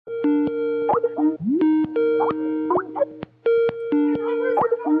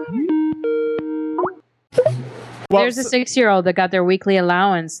Well, there's a 6-year-old that got their weekly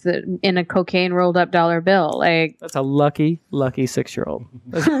allowance in a cocaine rolled up dollar bill. Like, that's a lucky 6-year-old.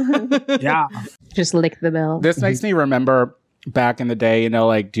 Yeah. Just lick the bill. This makes me remember back in the day,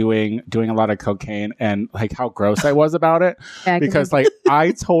 like doing a lot of cocaine and like how gross I was about it. Because like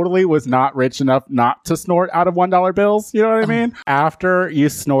I totally was not rich enough not to snort out of $1 bills. You know what I mean? After you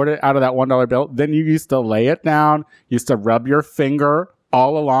snort it out of that $1 bill, then you used to lay it down, used to rub your finger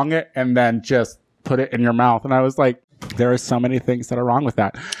all along it, and then just put it in your mouth. And I was like, there are so many things that are wrong with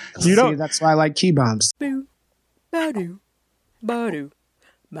that. See, that's why I like key bombs. Tony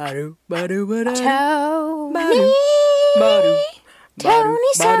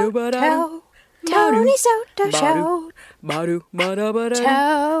Soto Show. Tony Soto Show.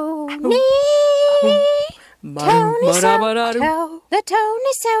 The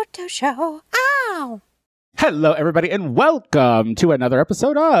Tony Soto Show. Ow! Hello, everybody, and welcome to another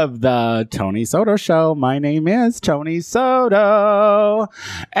episode of the Tony Soto Show. My name is Tony Soto,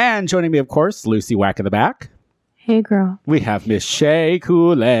 and joining me, of course, Lucy Wack in the back. Hey, girl. We have Miss Shay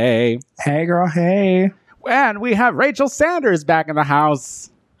Coulee. Hey, girl. Hey. And we have Rachel Sanders back in the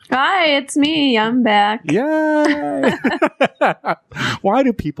house. Hi, it's me. I'm back. Yay! Why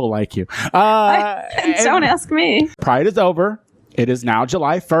do people like you? Don't ask me. Pride is over. It is now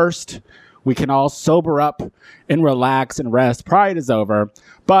July 1st. We can all sober up and relax and rest. Pride is over.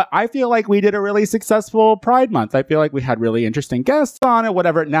 But I feel like we did a really successful Pride Month. I feel like we had really interesting guests on it,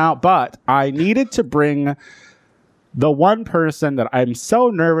 whatever. Now, but I needed to bring the one person that I'm so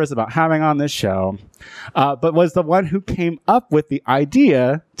nervous about having on this show, but was the one who came up with the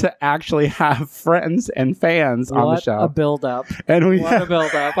idea to actually have friends and fans on the show. What a build-up. And what a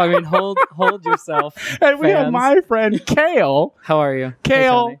build-up. I mean, hold yourself, And we have my friend, Kale. How are you?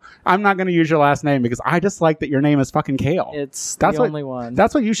 Kale, hey, I'm not going to use your last name because I just like that your name is fucking Kale. That's the only one.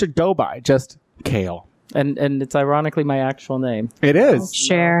 That's what you should go by, just Kale. And it's ironically my actual name. It is.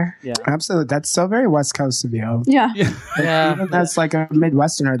 Share. Yeah. Absolutely. That's so very West Coast of you. Yeah. Yeah. That's like a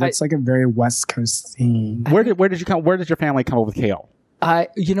Midwesterner. That's like a very West Coast thing. Where did your family come up with Kale? I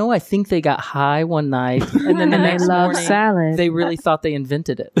think they got high one night, and then the And they next love morning, salad. they really thought they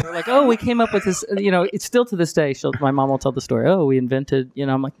invented it. They're like, "Oh, we came up with this." It's still to this day. My mom will tell the story. Oh, we invented.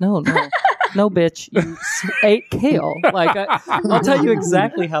 I'm like, no, bitch, you ate kale. Like, I'll tell you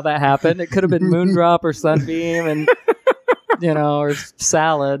exactly how that happened. It could have been Moondrop or Sunbeam, and or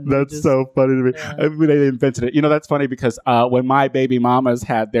salad. That's so funny to me. Yeah. I mean, they invented it. That's funny because when my baby mamas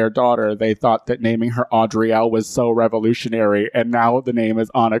had their daughter, they thought that naming her Audrielle was so revolutionary, and now the name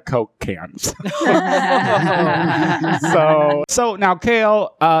is on a Coke can. So now,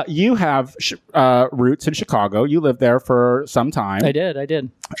 Kale, you have roots in Chicago. You lived there for some time. I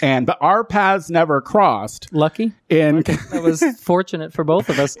did. But our paths never crossed. Lucky. That was fortunate for both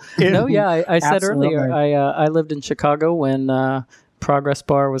of us. I said earlier, I lived in Chicago when Progress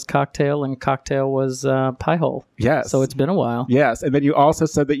Bar was Cocktail and Cocktail was Pie Hole. Yes. So it's been a while. Yes. And then you also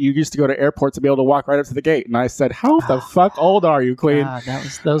said that you used to go to airports to be able to walk right up to the gate. And I said, how the fuck old are you, Queen? God,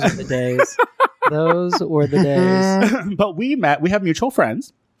 those were the days. Those were the days. But we have mutual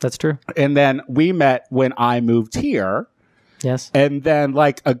friends. That's true. And then we met when I moved here. Yes. And then,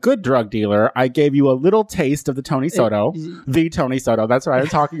 like a good drug dealer, I gave you a little taste of the Tony Soto. The Tony Soto. That's right. I'm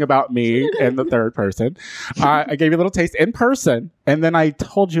talking about me in the third person. I gave you a little taste in person. And then I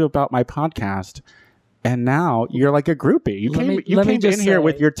told you about my podcast. And now you're like a groupie. You came in here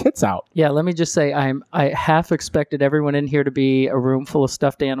with your tits out. Yeah, let me just say I half expected everyone in here to be a room full of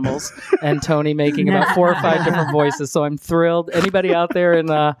stuffed animals and Tony making about 4 or 5 different voices. So I'm thrilled. Anybody out there in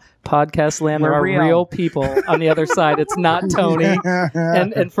podcast land, there are real people on the other side. It's not Tony.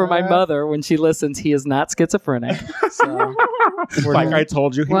 And for my mother, when she listens, he is not schizophrenic. So like I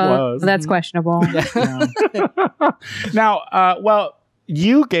told you he was. That's questionable. Now,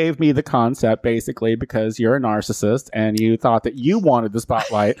 you gave me the concept basically because you're a narcissist and you thought that you wanted the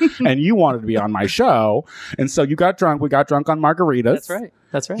spotlight and you wanted to be on my show. And so you got drunk. We got drunk on margaritas.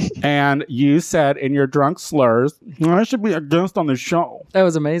 That's right. And you said in your drunk slurs, I should be a guest on the show. That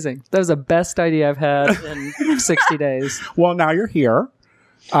was amazing. That was the best idea I've had in 60 days. Well, now you're here.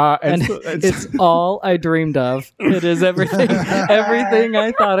 And it's all I dreamed of. It is everything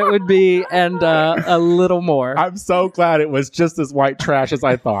I thought it would be, and a little more. I'm so glad it was just as white trash as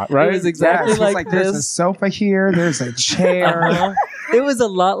I thought, right? It was exactly like this. There's a sofa here. There's a chair. It was a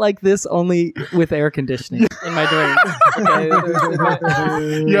lot like this, only with air conditioning in my dreams.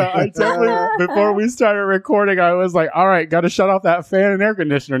 Okay. Yeah, I definitely, before we started recording, I was like, all right, got to shut off that fan and air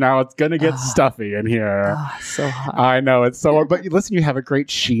conditioner now. It's going to get stuffy in here. So hot. I know, it's so, but listen, you have a great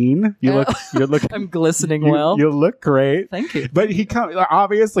sheen. You look, I'm glistening well. you look great. Thank you. But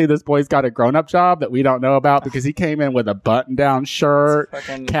obviously this boy's got a grown-up job that we don't know about because he came in with a button-down shirt,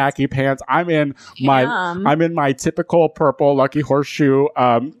 Fucking- khaki pants. I'm in my typical purple Lucky Horseshoe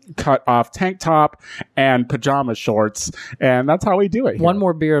cut off tank top and pajama shorts, and that's how we do it here. One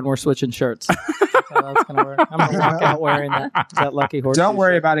more beer and we're switching shirts. That's how that's gonna work. I'm gonna walk out wearing that Lucky Horse. Don't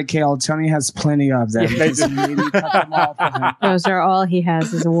worry about it, Kale. Tony has plenty of them. Yeah, Just maybe cut them all for him. Those are all he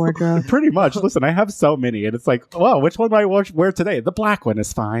has as a wardrobe. Pretty much. Listen, I have so many, and it's like, well, which one do I wear today? The black one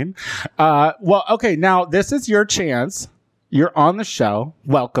is fine. Well, okay, now this is your chance. You're on the show.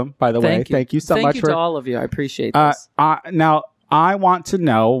 Welcome, by the way. Thank you so much to all of you. I appreciate this. Now, I want to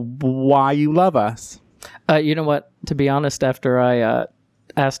know why you love us. You know what? To be honest, after I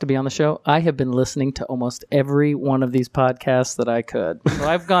asked to be on the show, I have been listening to almost every one of these podcasts that I could. So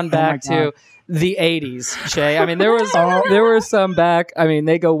I've gone back to the 80s, Shay. I mean, there were some back. I mean,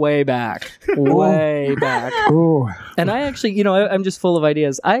 they go way back. Way back. Ooh. And I actually, I'm just full of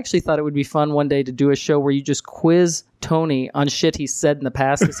ideas. I actually thought it would be fun one day to do a show where you just quiz Tony on shit he said in the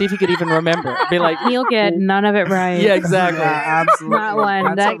past to see if he could even remember. Be like, He'll get none of it right. yeah, exactly. Yeah, absolutely. Not one.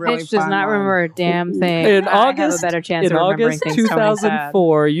 That's That a really bitch does fun not one. remember a damn thing. In I have August, a better chance of remembering August things Tony said.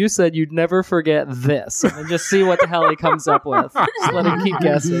 2004, you said you'd never forget this, and then just see what the hell he comes up with. Just let him keep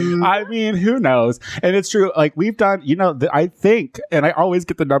guessing. I mean, who knows? And it's true. Like we've done, I think, and I always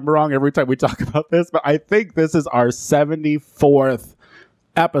get the number wrong every time we talk about this, but I think this is our 74th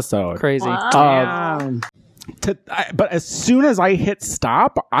episode. Crazy. Wow. But as soon as I hit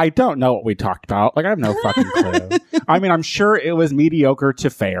stop, I don't know what we talked about. Like I have no fucking clue. I mean, I'm sure it was mediocre to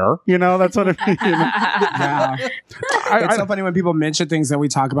fair. That's what I mean. Yeah. It's so funny when people mention things that we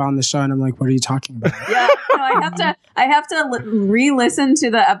talk about on the show, and I'm like, "What are you talking about?" Yeah, no, I have to re-listen to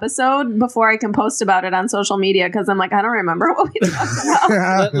the episode before I can post about it on social media because I'm like, I don't remember what we talked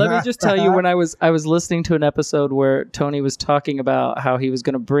about. Let me just tell you, when I was listening to an episode where Tony was talking about how he was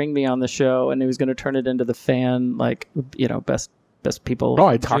going to bring me on the show and he was going to turn it into the fan, best people. Oh,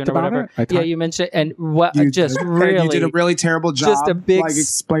 I talked about it? Yeah, you mentioned it, and what You just did. really You did a really terrible job. just a big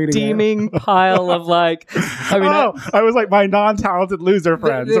explaining it. steaming pile of I was like my non-talented loser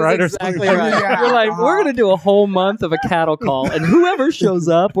friends, That's right? Or exactly something. right. Yeah. We're like, we're gonna do a whole month of a cattle call, and whoever shows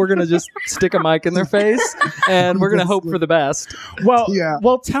up, we're gonna just stick a mic in their face, and we're gonna hope for the best. Well, Yeah.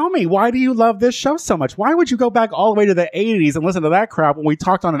 well, tell me, why do you love this show so much? Why would you go back all the way to the 80s and listen to that crap when we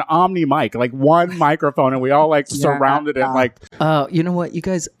talked on an Omni mic, like one microphone, and we all surrounded it like. You know what, you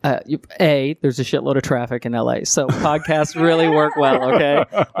guys? There's a shitload of traffic in LA, so podcasts really work well. Okay,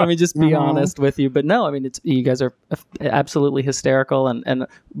 let me just be honest with you. But no, I mean, you guys are absolutely hysterical. And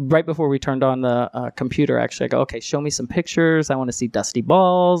right before we turned on the computer, actually, I go, okay, show me some pictures. I want to see Dusty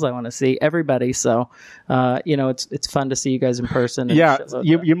Balls. I want to see everybody. So, it's fun to see you guys in person. And Yeah,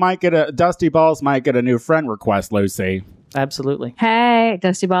 shitload of- you might get Dusty Balls might get a new friend request, Lucy. absolutely. Hey,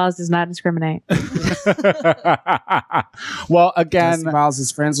 Dusty Balls does not discriminate. Well, again, Dusty Miles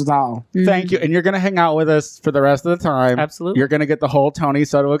is friends with all. thank you. And you're going to hang out with us for the rest of the time. Absolutely. You're going to get the whole Tony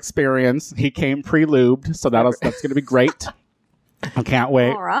Soto experience. He came pre-lubed, so that's going to be great. I can't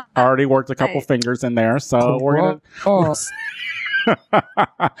wait. All right. I already worked a couple Right. fingers in there, so we're going Oh,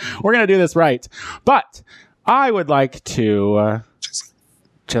 to do this right. But I would like to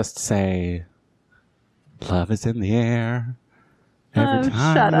just say love is in the air. Every Oh,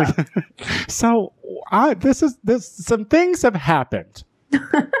 time. shut up. So some things have happened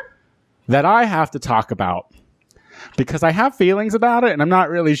that I have to talk about because I have feelings about it and I'm not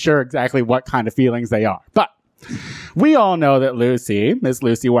really sure exactly what kind of feelings they are. But we all know that Miss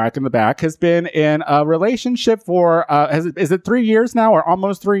Lucy Whack in the Back, has been in a relationship for, is it 3 years now or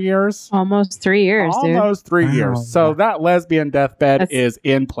almost 3 years? Almost 3 years, dude. Almost 3 Wow. years. So that lesbian deathbed That's- is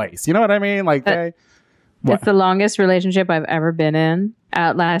in place. You know what I mean? Like they... What? It's the longest relationship I've ever been in,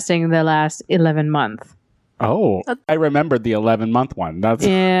 outlasting the last 11 months. Oh, I remembered the 11-month one. That's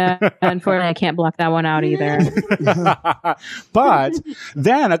Yeah, unfortunately, I can't block that one out either. But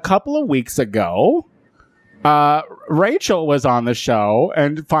then a couple of weeks ago, Rachel was on the show,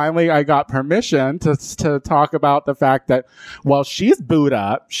 and finally I got permission to talk about the fact that while she's booed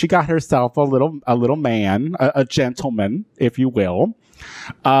up, she got herself a little man, a gentleman, if you will.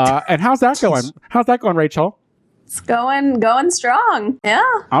 And how's that going? How's that going, Rachel? It's going strong. Yeah.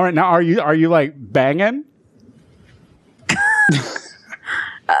 All right, now are you like banging?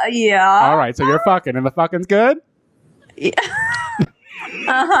 Yeah. All right, so you're fucking, and the fucking's good.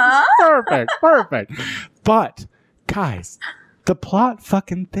 Uh-huh. Perfect. But Guys, the plot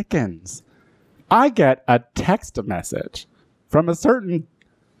fucking thickens. I get a text message from a certain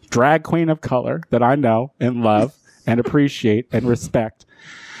drag queen of color that I know and love and appreciate and respect,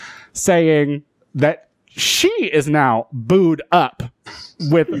 saying that she is now booed up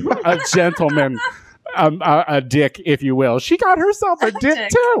with a gentleman, a dick, if you will. She got herself a dick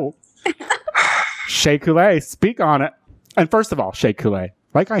too. Shea Coulee, speak on it. And first of all, Shea Coulee,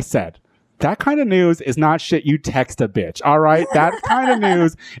 like I said, that kind of news is not shit you text a bitch, all right? That kind of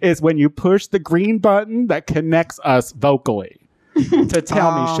news is when you push the green button that connects us vocally to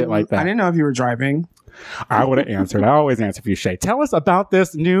tell me shit like that. I didn't know if you were driving. I would have answered. I always answer for you, Shay. Tell us about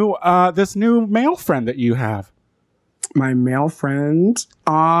this new male friend that you have. My male friend,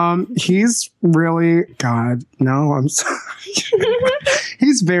 he's really, God, no, I'm sorry.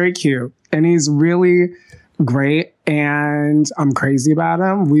 He's very cute and he's really great and I'm crazy about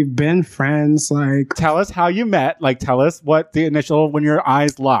him. We've been friends. Like, tell us how you met. Like, tell us what the initial, when your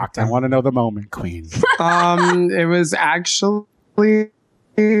eyes locked. I want to know the moment, Queen. It was actually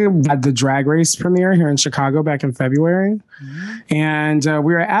at the Drag Race premiere here in Chicago back in February. And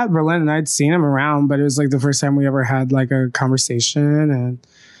we were at Berlin and I'd seen him around, but it was like the first time we ever had like a conversation. And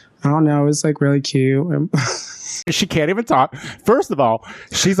I don't know, it was like really cute. She can't even talk. First of all,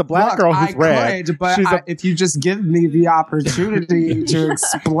 she's a black girl who's red. But if you just give me the opportunity to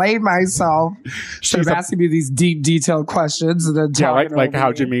explain myself, she's asking me these deep, detailed questions. And then like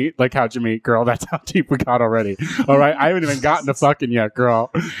how'd you meet? Like, how'd you meet, girl? That's how deep we got already. All right. I haven't even gotten to fucking yet,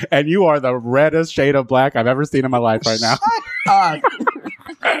 girl. And you are the reddest shade of black I've ever seen in my life right now.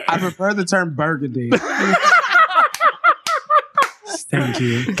 I prefer the term burgundy. Thank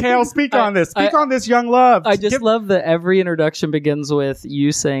you. Kale, speak on this. Speak on this, young love. I just love that every introduction begins with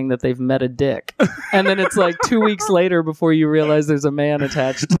you saying that they've met a dick. And then it's like 2 weeks later before you realize there's a man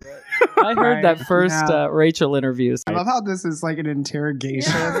attached to it. I heard that first Rachel interview. I love how this is like an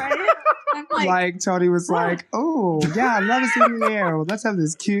interrogation. Yeah, right? Like Tony was like, oh, yeah, I love seeing you there. Well, let's have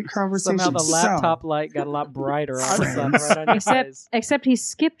this cute conversation. Somehow the laptop light got a lot brighter all of a sudden right on your eyes. Except he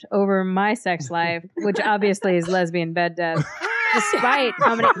skipped over my sex life, which obviously is lesbian bed death. Despite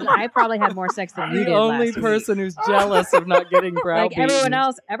how many, I probably had more sex than you did. The only person who's jealous of not getting browbeaten.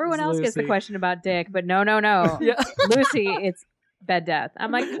 Like everyone else gets the question about dick, but no. Yeah. Lucy, it's bed death.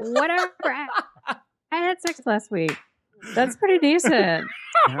 I'm like, whatever. I had sex last week. That's pretty decent.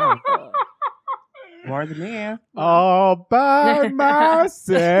 Yeah. More than me. All by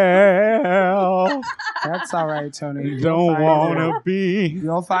myself. That's all right, Tony. Don't want to be.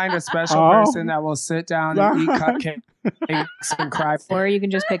 You'll find a special person that will sit down and eat cupcakes and cry. Or you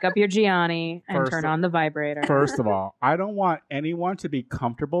can just pick up your Gianni and turn on the vibrator. First of all, I don't want anyone to be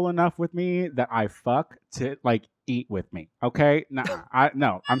comfortable enough with me that I fuck to like eat with me. Okay? No,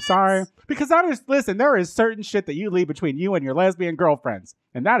 I'm sorry. Because there is certain shit that you leave between you and your lesbian girlfriends.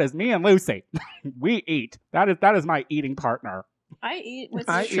 And that is me and Lucy. We eat. That is my eating partner. I eat with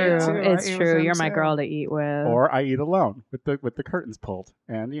you. It's true. You're my girl to eat with. Or I eat alone with the curtains pulled.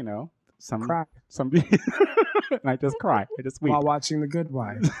 And some and I just cry. I just weep. While watching The Good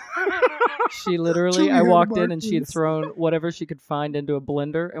Wife. She literally, I walked in and she had thrown whatever she could find into a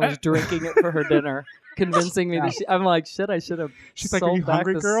blender and was drinking it for her dinner, convincing me that I'm like, shit, I should have. She's like, are you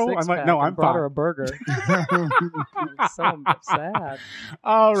hungry, girl? I'm like, no, I'm brought fine. her a burger. So sad.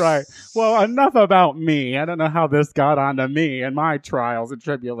 All right. Well, enough about me. I don't know how this got onto me and my trials and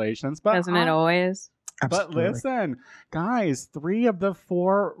tribulations, but doesn't it always? Absolutely. But listen, guys, 3 of the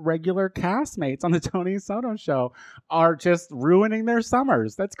 4 regular castmates on the Tony Soto show are just ruining their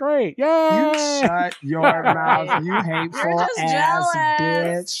summers. That's great. Yay! You shut your mouth, you hateful ass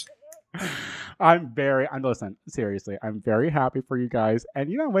bitch. Listen, seriously, I'm very happy for you guys. And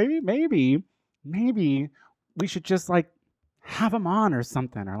maybe we should just like have them on or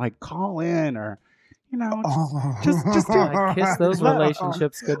something, or like call in, or just kiss those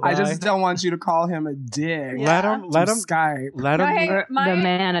relationships goodbye. I just don't want you to call him a dick. Let him Skype. Let him. The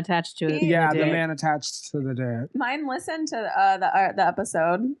man attached to it. Yeah, the man attached to the dick. Mine listened to the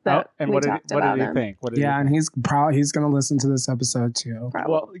episode and what did he think? And he's gonna listen to this episode too.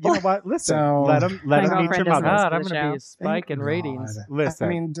 Probably. Well, you know what? Listen, let him meet your mother. God, I'm gonna be a spike in ratings. Listen, I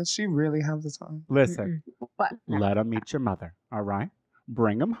mean, does she really have the time? Listen, what? Let him meet your mother. All right.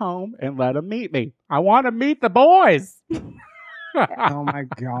 Bring him home and let him meet me. I want to meet the boys. Oh my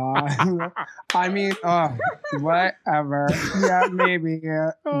God. I mean, whatever. Yeah, maybe.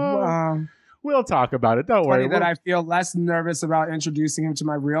 Yeah. We'll talk about it. Don't worry. That I feel less nervous about introducing him to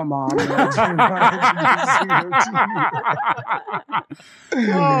my real mom. All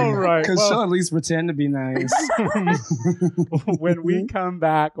right. Because she'll at least pretend to be nice. When we come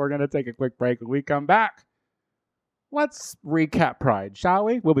back, we're going to take a quick break. When we come back, let's recap Pride, shall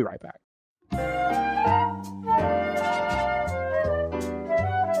we? We'll be right back.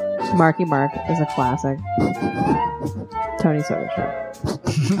 Marky Mark is a classic. Tony Soto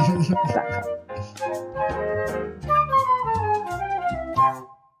Show.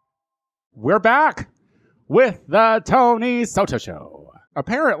 We're back with the Tony Soto Show.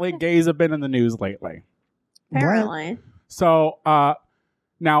 Apparently, gays have been in the news lately. Apparently. So,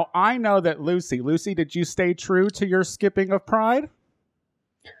 now I know that Lucy, did you stay true to your skipping of Pride?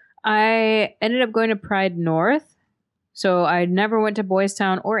 I ended up going to Pride North. So I never went to Boys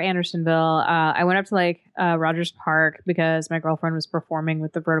Town or Andersonville. I went up to like Rogers Park because my girlfriend was performing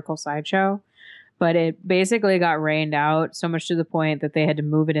with the Vertical Sideshow. But it basically got rained out so much to the point that they had to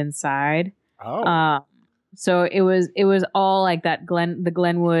move it inside. Oh. So it was all like that the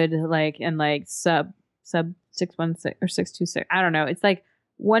Glenwood like and like sub 616 or 626. I don't know. It's like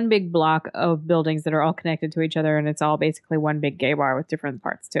one big block of buildings that are all connected to each other, and it's all basically one big gay bar with different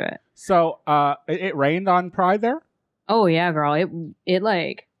parts to it. So it rained on Pride there? Oh yeah, girl. It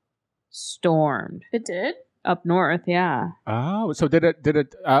like stormed. It did? Up north, yeah. Oh, so did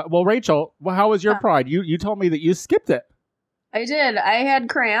it well, Rachel, how was your Pride? You told me that you skipped it. I did. I had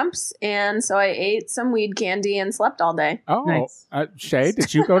cramps, and so I ate some weed candy and slept all day. Oh, Nice. Shay,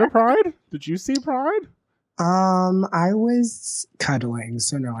 did you go to Pride? Did you see Pride? I was cuddling,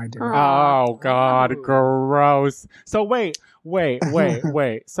 so no, I didn't. Oh God, gross. So wait.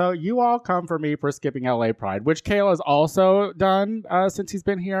 So you all come for me for skipping LA Pride, which Kayla's also done since he's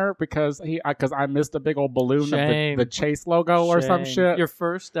been here because I missed a big old balloon Shame. of the Chase logo or some Shame. shit. Your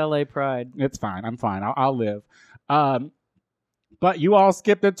first LA Pride. It's fine. I'm fine. I'll live. But you all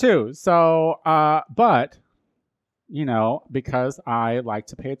skipped it too. So, but you know, because I like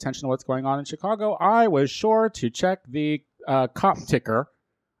to pay attention to what's going on in Chicago, I was sure to check the cop ticker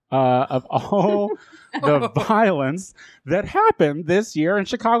of all the violence that happened this year in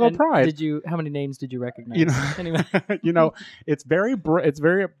Chicago And Pride. How many names did you recognize? You know, Anyway. you know, it's very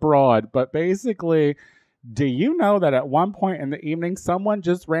broad, but basically, do you know that at one point in the evening, someone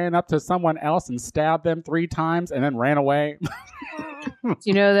just ran up to someone else and stabbed them 3 times and then ran away? Do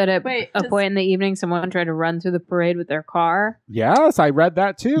you know that at Wait, a point in the evening, someone tried to run through the parade with their car? Yes, I read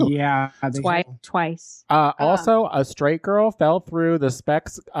that too. Yeah, Twice. Also, a straight girl fell through the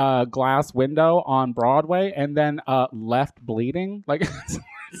Specs glass window on Broadway and then left bleeding. Like,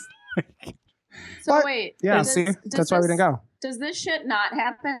 So What? wait. Yeah, does- see, does that's why we this- didn't go. Does this shit not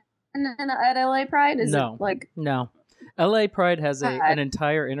happen at LA Pride? Is No. it like No. LA Pride has God. an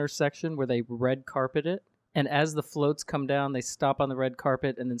entire intersection where they red carpet it. And as the floats come down, they stop on the red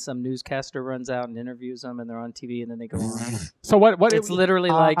carpet, and then some newscaster runs out and interviews them, and they're on TV, and then they go on. so what? It's literally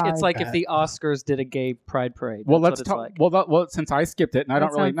like I it's like if bet. the Oscars did a gay pride parade. well, That's let's what talk. it's like. Well, since I skipped it and I That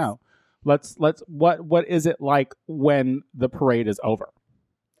don't really sounds- know, let's what is it like when the parade is over?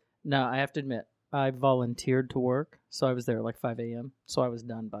 No, I have to admit, I volunteered to work, so I was there at like 5 a.m. So I was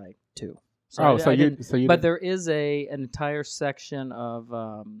done by 2. So I didn't- But But there is an entire section of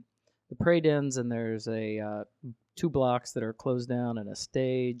the parade ends, and there's 2 blocks that are closed down, and a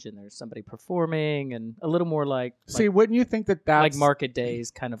stage, and there's somebody performing, and a little more like wouldn't you think that that's like market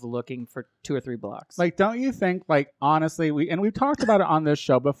days, kind of looking for 2 or 3 blocks. like, don't you think, like, honestly, we've talked about it on this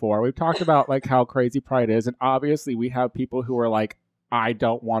show before. We've talked about like how crazy Pride is, and obviously we have people who are like, I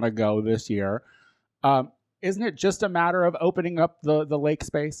don't want to go this year. Isn't it just a matter of opening up the lake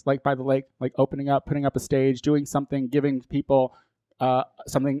space, like by the lake, like opening up, putting up a stage, doing something, giving people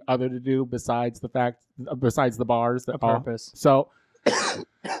something other to do besides the bars that a purpose. So,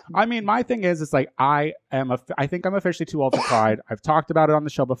 I mean, my thing is, it's like I think I'm officially too old for Pride. I've talked about it on the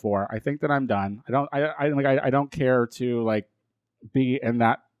show before. I think that I'm done. I don't care to like be in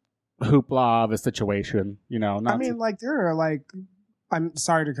that hoopla of a situation. You know, not I mean, like there are like, I'm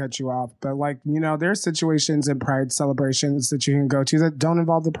sorry to cut you off, but like, you know, there are situations in Pride celebrations that you can go to that don't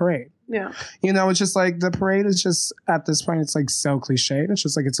involve the parade. yeah? You know, it's just like the parade is just at this point, it's like so cliche. It's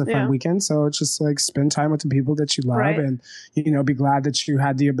just like it's a fun Yeah. weekend. So it's just like spend time with the people that you love Right. and, you know, be glad that you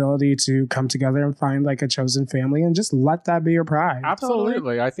had the ability to come together and find like a chosen family and just let that be your pride.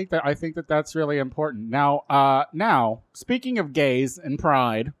 Absolutely. I think that that's really important. Now, speaking of gays and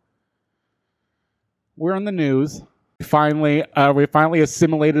Pride, we're in the news. We finally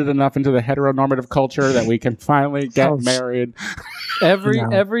assimilated enough into the heteronormative culture that we can finally get Ouch. married. Every No.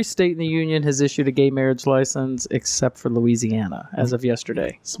 every state in the union has issued a gay marriage license except for Louisiana as of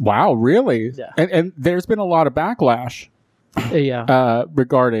yesterday. Wow, really? Yeah. And there's been a lot of backlash Yeah.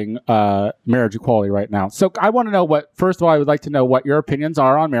 regarding marriage equality right now. So I want to know first of all, I would like to know what your opinions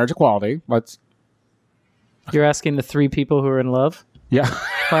are on marriage equality. You're asking the 3 people who are in love? Yeah.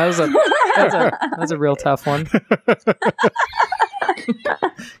 Well, that's a real tough one.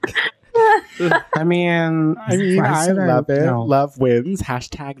 I mean, I love it. No. Love wins.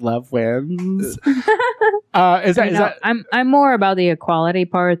 Hashtag love wins. Is that? I'm more about the equality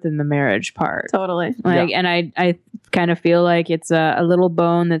part than the marriage part. Totally. Like, and I kind of feel like it's a little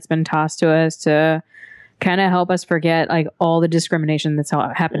bone that's been tossed to us to kind of help us forget like all the discrimination that's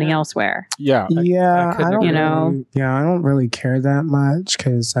happening elsewhere. Yeah. Yeah, I don't. You know? I don't really care that much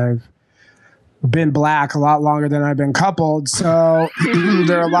because I've been black a lot longer than I've been coupled. So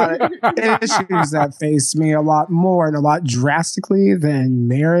there are a lot of issues that face me a lot more and a lot drastically than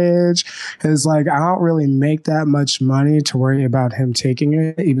marriage. It's like I don't really make that much money to worry about him taking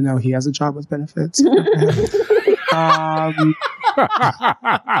it, even though he has a job with benefits. I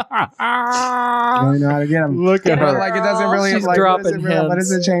don't know how to get him. Look at her. Like it doesn't really. She's like, dropping what has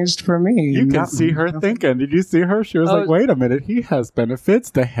it changed for me? You can see her thinking. Did you see her? She was like, wait a minute. He has benefits.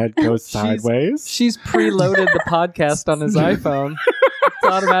 The head goes sideways. She's preloaded the podcast on his iPhone. It's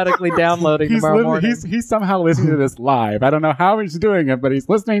automatically downloading tomorrow morning. He's somehow listening to this live. I don't know how he's doing it, but he's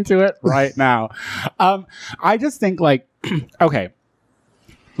listening to it right now. I just think like, okay,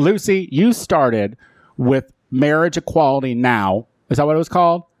 Lucy, you started with Marriage Equality Now. Is that what it was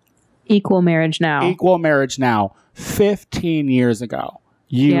called? Equal Marriage Now. Equal Marriage Now. 15 years ago.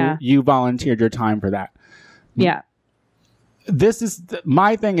 You volunteered your time for that. Yeah. This is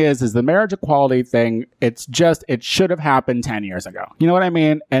my thing is the marriage equality thing. It should have happened 10 years ago. You know what I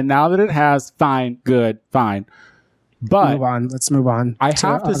mean? And now that it has, fine, good, fine. But move on. Let's move on. I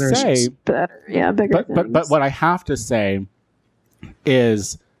have to say, issues. Better. Yeah, bigger but what I have to say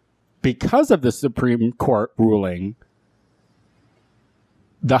is because of the Supreme Court ruling,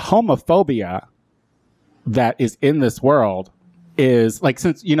 the homophobia that is in this world is like,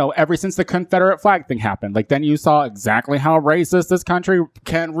 ever since the Confederate flag thing happened, like then you saw exactly how racist this country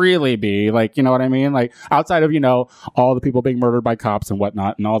can really be. Like, you know what I mean? Like outside of, all the people being murdered by cops and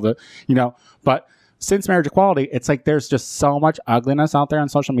whatnot and all the, but since marriage equality, it's like there's just so much ugliness out there on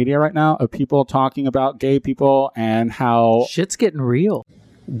social media right now of people talking about gay people and how shit's getting real.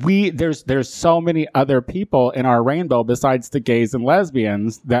 There's so many other people in our rainbow besides the gays and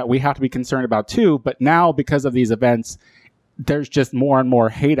lesbians that we have to be concerned about too. But now because of these events, there's just more and more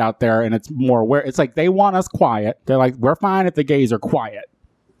hate out there, and it's more aware. It's like they want us quiet. They're like, we're fine if the gays are quiet.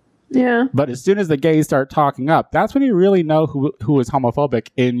 Yeah. But as soon as the gays start talking up, that's when you really know who is homophobic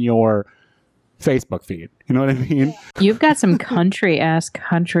in your Facebook feed. You know what I mean? You've got some country friends.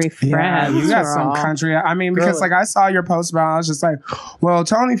 Yeah, you got some country. I mean, because like I saw your post about it, I was just like, well,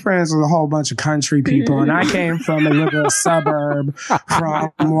 Tony friends with a whole bunch of country people. And I came from a little suburb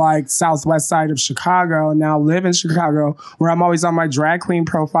from like southwest side of Chicago and now live in Chicago where I'm always on my drag queen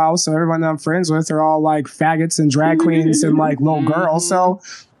profile. So everyone that I'm friends with are all like faggots and drag queens and like little girls. So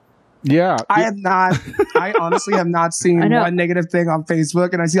yeah, I honestly have not seen one negative thing on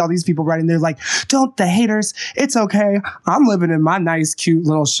Facebook, and I see all these people writing, they're like, don't the haters, it's okay. I'm living in my nice, cute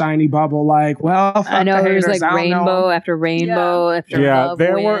little shiny bubble. Like, well, fuck I know the there's haters. like rainbow after rainbow after love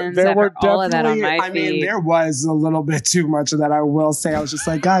there wins, were all of that on my feed. I mean, there was a little bit too much of that, I will say. I was just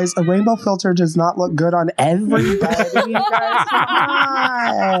like, guys, a rainbow filter does not look good on everybody. Guys, come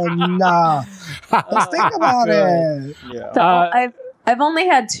on. Let's think about it. Yeah. So I've only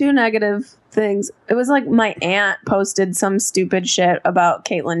had 2 negative things. It was like my aunt posted some stupid shit about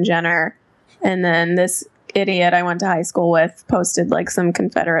Caitlyn Jenner, and then this idiot I went to high school with posted like some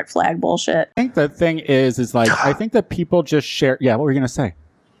Confederate flag bullshit. I think the thing is like I think that people just share. Yeah, what were you gonna say?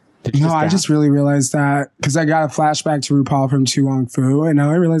 I just really realized that because I got a flashback to RuPaul from Tu Wong Fu, and now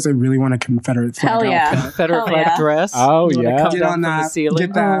I realize I really want a Confederate flag. Hell yeah. Confederate flag dress. Oh, yeah. Get on that.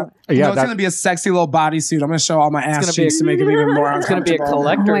 Get that. Yeah, it's going to be a sexy little bodysuit. I'm going to show all my ass cheeks to make it even more It's going to be a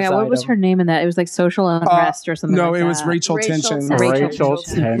collector's Oh my God, what was item. her name in that? It was like Social Unrest or something No, like it was that. Rachel Tension. Rachel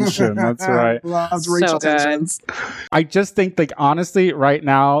Tension. That's right. Loves So Rachel good. Tensions. I just think, like, honestly, right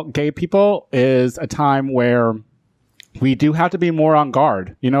now, gay people is a time where we do have to be more on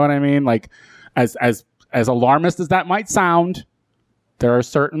guard. You know what I mean? Like, as alarmist as that might sound, there are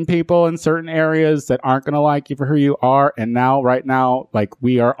certain people in certain areas that aren't going to like you for who you are. And now, right now, like,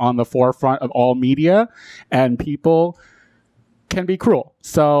 we are on the forefront of all media, and people can be cruel.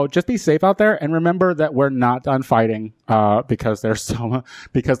 So just be safe out there, and remember that we're not done fighting because there's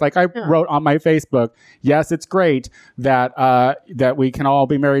because like I wrote on my Facebook, yes, it's great that that we can all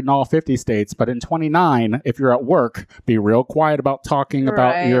be married in all 50 states, but in 29, if you're at work, be real quiet about talking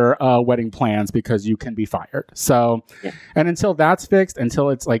about your wedding plans because you can be fired. So, and until that's fixed, until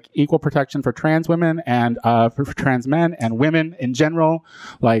it's like equal protection for trans women and for trans men and women in general,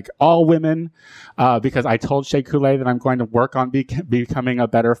 like all women, because I told Shea Coulee that I'm going to work on becoming a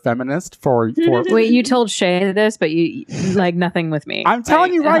better feminist for Wait, you told Shay this, but you like nothing with me. I'm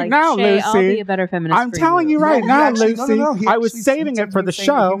telling you right now, Shay, Lucy. I'll be a better feminist. I'm for telling you right No, now, he actually- Lucy. no. He I was actually saving said it for the saying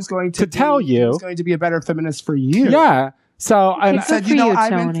that he show was going to tell He you. was going to be a better feminist for you. Yeah. So And and he said, Good for you, I've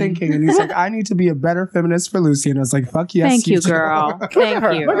been Tony. thinking. And he's like, I need to be a better feminist for Lucy. And I was like, fuck yes. Thank you, do. girl. look Thank at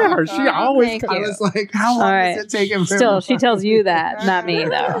her. you. Look at her. She always. Thank I you. was like, how long All right. does it take him? Still, she tells you that, not me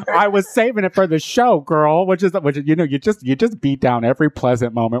though. I was saving it for the show, girl. Which is you just beat down every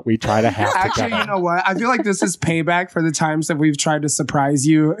pleasant moment we try to have Actually, together. you know what? I feel like this is payback for the times that we've tried to surprise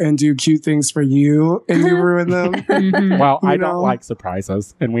you and do cute things for you and you ruin them. Mhm. Well, I You don't know. like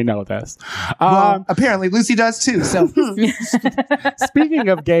surprises, and we know this. Well, apparently Lucy does too. So Speaking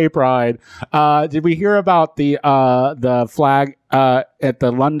of gay pride, did we hear about the flag at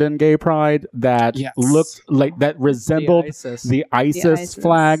the London Gay Pride that Yes. looked like that resembled ISIS. the ISIS ISIS.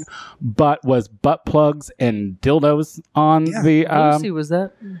 flag, but was butt plugs and dildos on Yeah. the. Lucy, was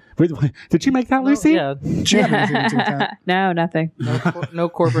that? Wait, did you make that, Lucy? Yeah. do you have anything to do with that? No, nothing. No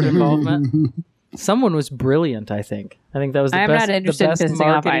corporate involvement. Someone was brilliant, I think. I think that was the I am best, not interested in the best pissing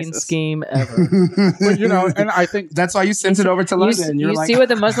off marketing ISIS. scheme ever. But, and I think That's why you sent it over to London. You You're like, see what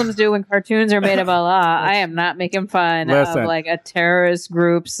the Muslims do when cartoons are made of Allah. I am not making fun Listen. of like a terrorist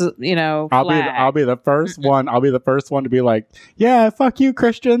group's, flag. I'll be the first one. I'll be the first one to be like, yeah, fuck you,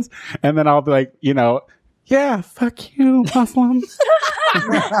 Christians, and then I'll be like, yeah, fuck you, Muslims.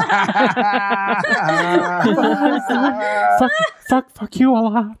 fuck you,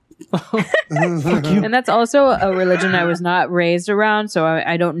 Allah. And that's also a religion I was not raised around, so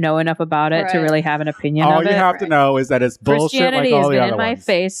I don't know enough about it to Right. really have an opinion All of you it. have to know is that it's bullshit Christianity like all has the been other in my ones.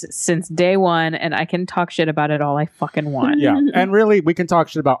 face since day one, and I can talk shit about it all I fucking want. Yeah, and really, we can talk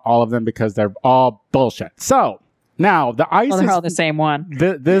shit about all of them because they're all bullshit. So now the ISIS, Well, they're all the same one.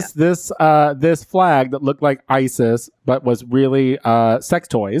 this flag that looked like ISIS but was really sex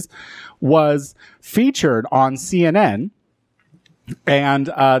toys was featured on CNN. And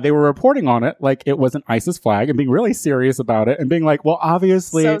they were reporting on it like it was an ISIS flag and being really serious about it and being like, well,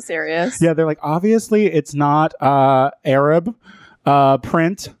 obviously, So serious. yeah, they're like, obviously, it's not Arab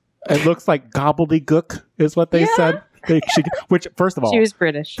print. It looks like gobbledygook, is what they said. Which, first of all, She was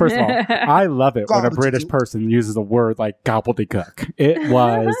British. First of all, I love it when a Gobbledygook. British person uses a word like gobbledygook. It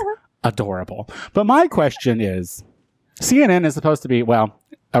was adorable. But my question is, CNN is supposed to be, well,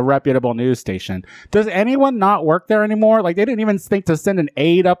 a reputable news station. Does anyone not work there anymore? Like, they didn't even think to send an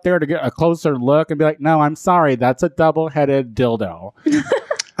aide up there to get a closer look and be like, no, I'm sorry, that's a double-headed dildo.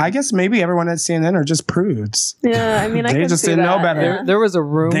 I guess maybe everyone at CNN are just prudes. Yeah, I mean, I They can just see didn't know that. better. There was a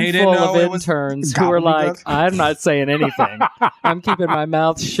room They didn't full know of it was interns who were like, gobbledygook. I'm not saying anything. I'm keeping my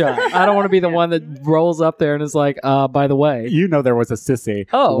mouth shut. I don't want to be the one that rolls up there and is like, by the way. You know there was a sissy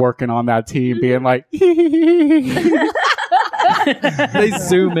Oh. working on that team being like, They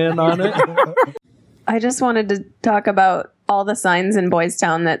zoom in on it. I just wanted to talk about all the signs in Boys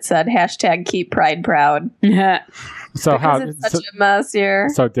Town that said hashtag keep pride proud. so how, Because it's such a mess here.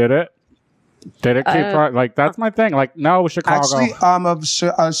 so did it? Did it keep, like, that's my thing. Like, no, Chicago. Actually, of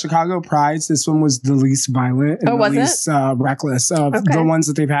Chicago Prides, this one was the least violent and Oh, the was it? least reckless of Okay. the ones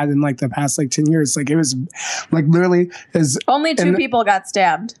that they've had in like the past like 10 years. Like it was like literally is Only two And- people got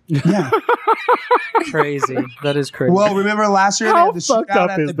stabbed. yeah. Crazy. That is crazy. Well, remember last year How they had the fucked shootout up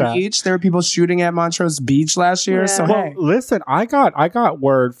at is the that? beach. There were people shooting at Montrose Beach last year. Yeah. So Well, hey, listen, I got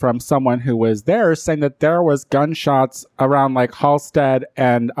word from someone who was there saying that there was gunshots around like Halstead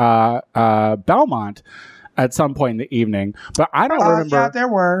and Belmont at some point in the evening, but I don't remember. yeah, there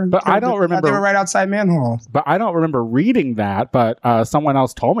were. But I don't remember- They were right outside Manhole. But I don't remember reading that. But someone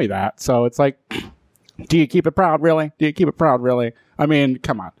else told me that. So it's like, do you keep it proud, really? Do you keep it proud, really? I mean,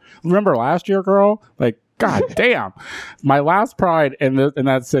 come on. Remember last year, girl? Like, god damn. My last Pride in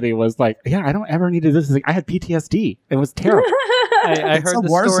that city was like, yeah, I don't ever need to do this. Like, I had PTSD. It was terrible. I It's heard a the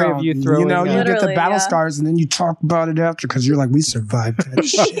war story zone. of you throwing. You know, you get the Literally, battle yeah. scars and then you talk about it after because you're like, we survived that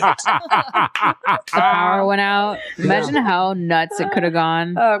shit. Power went out. Imagine how nuts it could have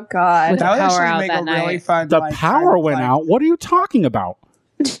gone. Oh God. With That would power actually out make that a really night. fun. The like, power kind of, went like- out. What are you talking about?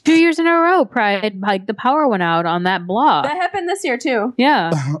 2 years in a row, Pride, like the power went out on that block. That happened this year too. Yeah.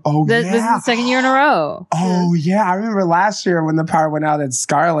 Oh This is yeah. the second year in a row. Oh yeah, I remember last year when the power went out at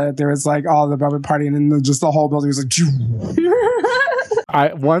Scarlet, there was like all the Bourbon Party, and then just the whole building was like.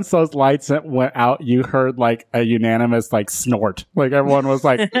 once those lights went out, you heard like a unanimous like snort. Like everyone was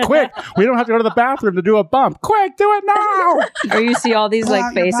like, "Quick, we don't have to go to the bathroom to do a bump. Quick, do it now!" Or you see all these Pull like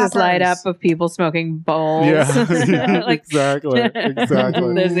out your faces light poppers. up of people smoking bowls. Yeah, Like, exactly.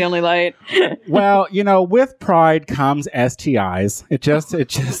 there's the only light. Well, with pride comes STIs.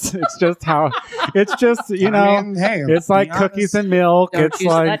 It's just how I mean, hey, it's like be cookies honest. and milk. Don't It's you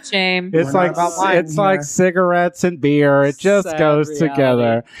like slut shame. it's We're like not about wine it's like here. cigarettes and beer. It just Sad goes reality.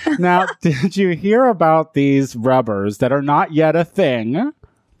 together. Now, did you hear about these rubbers that are not yet a thing?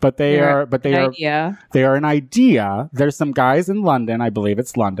 But they are idea. they are an idea. There's some guys in London, I believe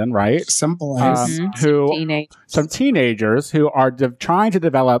it's London, right? Simple Um, as. who Teenage. some teenagers who are trying to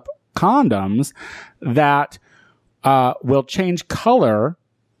develop condoms that will change color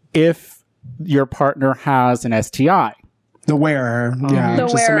if your partner has an STI. The wearer. Yeah. The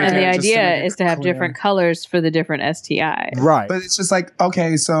just to wearer. make And the it- just to idea make it is to have clear. different colors for the different STIs. Right. But it's just like,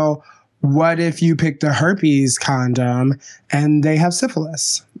 okay, so what if you pick the herpes condom and they have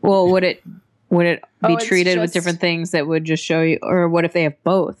syphilis? Well, would it be Oh, it's treated with just- different things that would just show you, or what if they have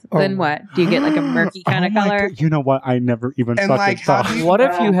both? Then what? Do you get like a murky kind of Oh my color? God. You know what? I never even And fucking like, how thought. do you What if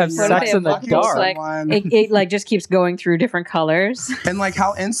know you have when you're sex in the fucking dark? someone? It like just keeps going through different colors. And like,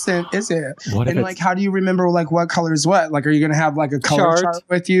 how instant is it? What if And it's- like, how do you remember like what color is what? Like, are you gonna have like a color Chart. chart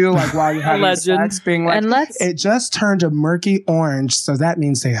with you, like while you're having Legend. sex, being like, And let's it just turned a murky orange, so that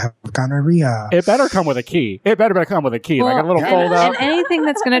means they have gonorrhea. It better come with a key. It better come with a key, like a little and, fold and out. anything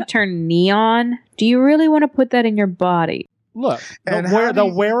that's going to turn neon. Do you really want to put that in your body? Look, And the how do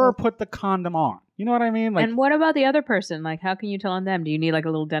you- wearer put the condom on. You know what I mean? Like, And what about the other person? Like, how can you tell on them? Do you need like a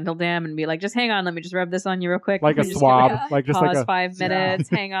little dental dam and be like, just hang on, let me just rub this on you real quick? like a Just give it swab, Yeah. like just Pause like a 5 minutes.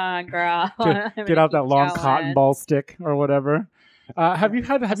 Hang on, girl. get out that long cotton ball stick or whatever. Have you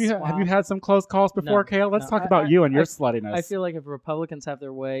had some close calls before, No, Kale? Let's no. talk about you and your I sluttiness. feel like if Republicans have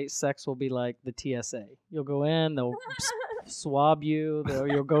their way, sex will be like the TSA. You'll go in, they'll swab you,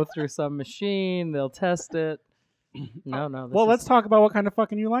 you'll go through some machine, they'll test it. No. Well, let's talk about what kind of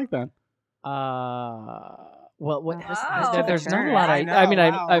fucking you like then. Well, what, Wow. there's not a Turn. lot. I know,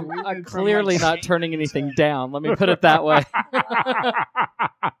 wow. I'm We went from, clearly like, not turning anything down. Let me put it that way.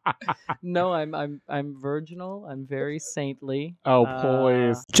 No, I'm virginal. I'm very saintly. Oh,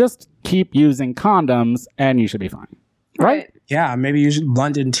 please. Just keep using condoms and you should be fine. Right? Yeah, maybe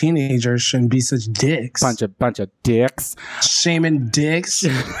London teenagers shouldn't be such dicks. Bunch of dicks. Shaming dicks.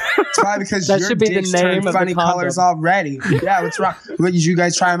 It's probably because That your should be the dicks name turn of the funny condom. colors already. Yeah, what's wrong? What, did you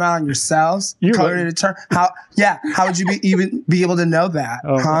guys try them out on yourselves? You Color would- to turn. How? Yeah. How would you even be able to know that?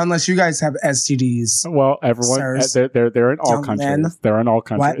 Oh. Huh? Unless you guys have STDs. Well, everyone, Sirs. they're in all Young countries. men. They're in all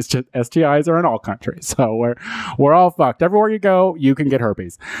countries. What? It's just STIs are in all countries. So we're all fucked. Everywhere you go, you can get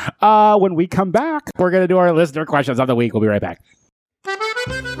herpes. When we come back, we're gonna do our listener questions of the week. We'll be right back.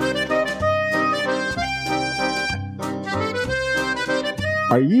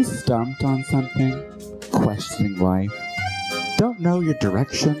 Are you stumped on something? Questioning life? Don't know your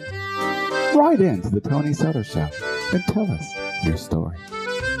direction? Write in to the Tony Soto Show and tell us your story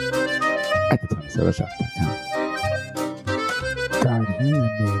at thetonysotoshow.com. God, hearing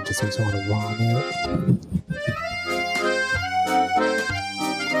your name just makes me want to vomit.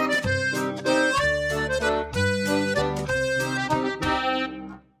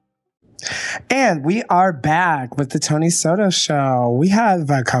 And we are back with the Tony Soto Show. We have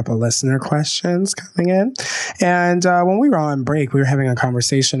a couple listener questions coming in. And when we were on break, we were having a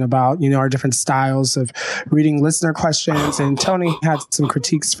conversation about, our different styles of reading listener questions. And Tony had some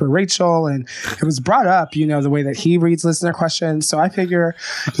critiques for Rachel. And it was brought up, the way that he reads listener questions. So I figure,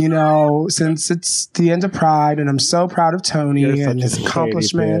 since it's the end of Pride and I'm so proud of Tony You're such and a his shady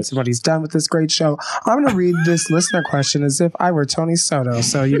accomplishments bitch. and what he's done with this great show, I'm going to read this listener question as if I were Tony Soto.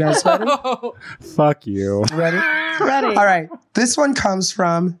 So you guys ready? Fuck you. Ready? Ready. All right. This one comes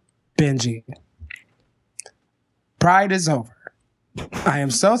from Benji. Pride is over. I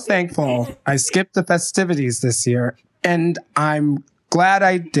am so thankful I skipped the festivities this year, and I'm glad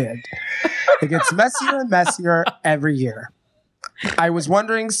I did. It gets messier and messier every year. I was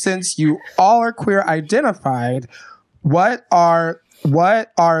wondering, since you all are queer identified, what are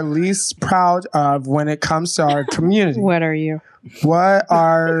least proud of when it comes to our community? What are you? What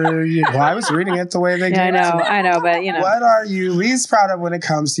are you? Well, I was reading it the way they Yeah, gave it to me. I know, but What are you least proud of when it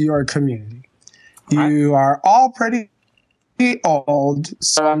comes to your community? You are all pretty old,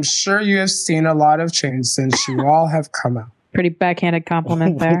 so I'm sure you have seen a lot of change since you all have come out. pretty backhanded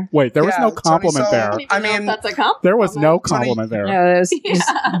compliment there. Wait, there was Yeah, no Tony, compliment so- there. I mean, that's a compliment. There was no Tony- compliment there. No, it was just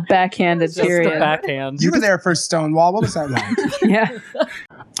Yeah. backhanded. Just the Period. backhand. You were there for Stonewall. What was that like? Yeah.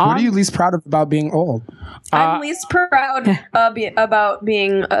 What are you least proud of about being old? I'm least proud about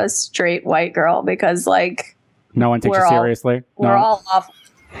being a straight white girl because, like, no one takes you seriously. We're all awful.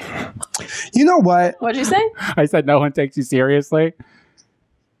 You know what? What'd you say? I said no one takes you seriously.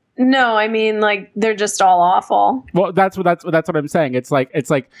 No, I mean, like, they're just all awful. Well, that's what I'm saying. It's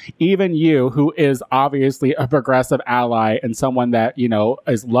like even you, who is obviously a progressive ally and someone that, you know,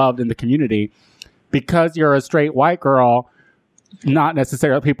 is loved in the community, because you're a straight white girl, not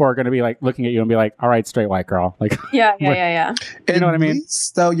necessarily people are going to be like looking at you and be like, all right, straight white girl. Like, yeah. You know what I mean?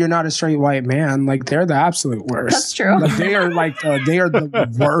 Though you're not a straight white man, like they're the absolute worst. That's true. Like, they are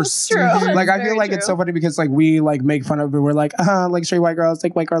the worst. True. Like, I feel Very like true. it's so funny because like we like make fun of it. We're like, like straight white girls,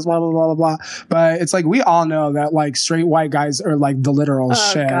 like white girls, blah blah blah blah blah. But it's like we all know that like straight white guys are like the literal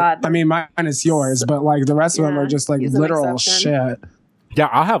shit. God. I mean, mine is yours, but like the rest of them are just like he's an literal exception. shit. Yeah,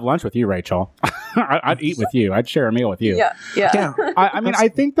 I'll have lunch with you, Rachel. I'd eat with you. I'd share a meal with you. Yeah. I mean, I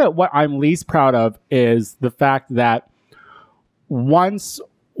think that what I'm least proud of is the fact that once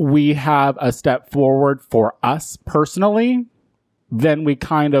we have a step forward for us personally, then we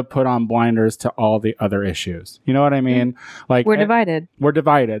kind of put on blinders to all the other issues. You know what I mean? Like, We're divided. We're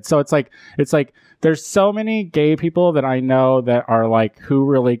divided. So it's like there's so many gay people that I know that are like, who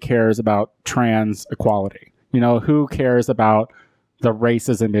really cares about trans equality? You know, who cares about the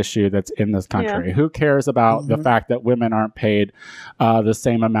racism issue that's in this country? Yeah. Who cares about the fact that women aren't paid the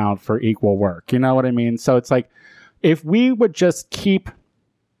same amount for equal work? You know what I mean? So it's like, if we would just keep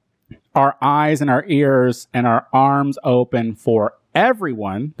our eyes and our ears and our arms open for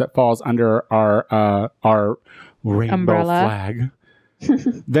everyone that falls under our rainbow Umbrella. flag,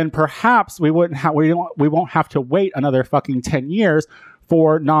 then perhaps we won't have to wait another fucking 10 years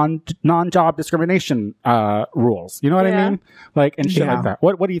for non-job discrimination rules. You know what I mean? Like, and shit like that.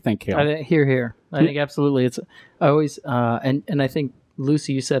 What do you think, Kale? Here. I think absolutely. It's I always and I think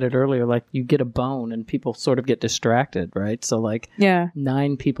Lucy, you said it earlier. Like, you get a bone and people sort of get distracted, right? So like,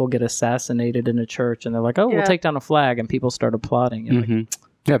 9 people get assassinated in a church, and they're like, "Oh, we'll take down a flag," and people start applauding. And like,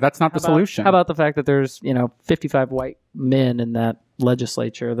 Yeah, that's not the solution. How about the fact that there's 55 white men in that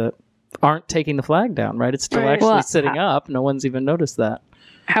legislature that aren't taking the flag down, right? It's still actually sitting up. No one's even noticed that.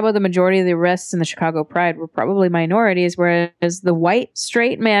 How about the majority of the arrests in the Chicago Pride were probably minorities, whereas the white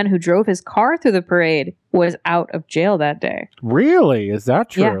straight man who drove his car through the parade was out of jail that day. Really? Is that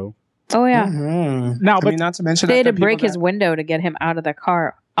true? Oh, yeah. Now, I mean, not to mention They had that to the break people his window to get him out of the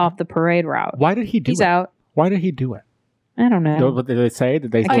car off the parade route. why did he do He's it? out. Why did he do it? I don't know. What did they say?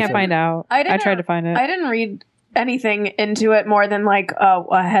 Did they? I can't find out. I tried to find it. I didn't read anything into it more than like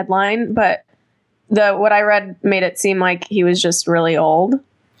a headline, but what I read made it seem like he was just really old.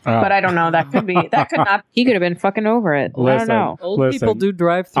 But I don't know. That could not. He could have been fucking over it. I don't know. Old people do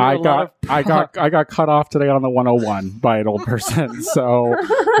drive through I a lot of I got cut off today on the 101 by an old person. So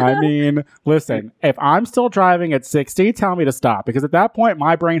I mean, listen, if I'm still driving at 60, tell me to stop, because at that point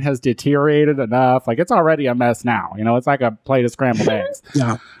my brain has deteriorated enough. Like, it's already a mess now. You know, it's like a plate of scrambled eggs.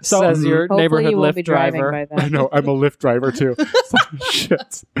 Yeah. So says your Hopefully neighborhood you won't be Lyft driving driver. by then. I know, I'm a Lyft driver too.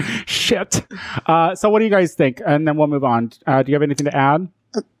 Shit. So what do you guys think? And then we'll move on. Do you have anything to add?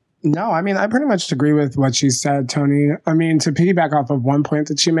 No, I mean, I pretty much agree with what she said, Tony. I mean, to piggyback off of one point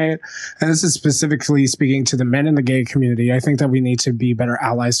that she made, and this is specifically speaking to the men in the gay community, I think that we need to be better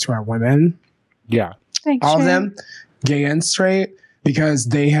allies to our women. Yeah. Thanks, All of Shay. them, gay and straight, because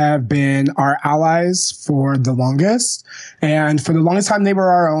they have been our allies for the longest. And for the longest time, they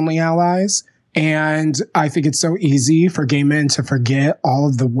were our only allies. And I think it's so easy for gay men to forget all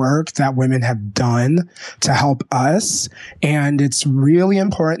of the work that women have done to help us. And it's really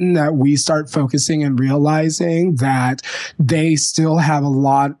important that we start focusing and realizing that they still have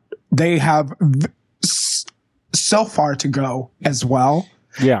they have so far to go as well.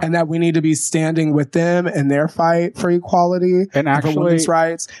 Yeah. And that we need to be standing with them in their fight for equality And for actually, women's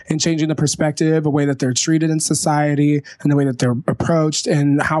rights, and changing the perspective, the way that they're treated in society, and the way that they're approached,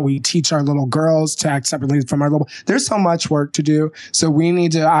 and how we teach our little girls to act separately from our little. There's so much work to do. So we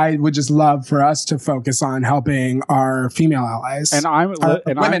need to. I would just love for us to focus on helping our female allies and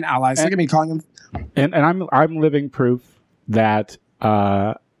women allies. Look at me calling them. And I'm living proof that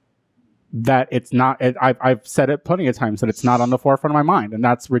that it's not. I've said it plenty of times that it's not on the forefront of my mind, and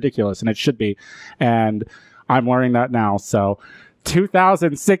that's ridiculous, and it should be. And I'm learning that now. So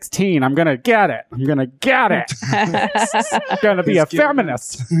 2016, I'm gonna get it. I'm gonna be a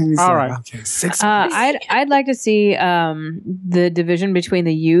feminist. All right. Okay, 6 I'd like to see the division between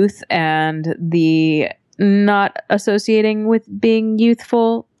the youth and the not associating with being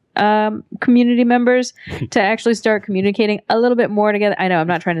youthful community members to actually start communicating a little bit more together. I know I'm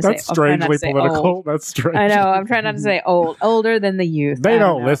not trying to That's say I'm trying not strangely to say political. old. That's strange. I know I'm trying not to say older than the youth. They I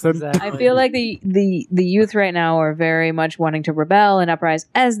don't know. listen. Exactly. I feel like the youth right now are very much wanting to rebel and uprise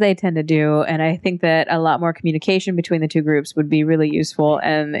as they tend to do, and I think that a lot more communication between the two groups would be really useful,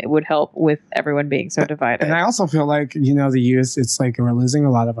 and it would help with everyone being so divided. And I also feel like, the youth, it's like we're losing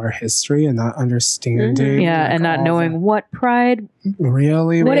a lot of our history and not understanding. Yeah, like, and not all knowing what pride,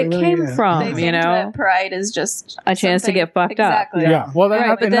 really what it really, came yeah. from, They think that pride is just a chance to something- get fucked up. exactly. Yeah. Well,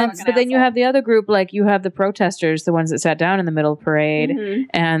 Right, but then you asshole. have the other group, like you have the protesters, the ones that sat down in the middle of the parade, Mhm.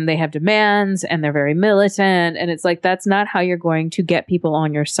 and they have demands, and they're very militant, and it's like that's not how you're going to get people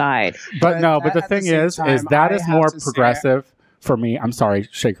on your side. But no, but But the at the thing same is time, that I is have more to say- progressive for me. I'm sorry,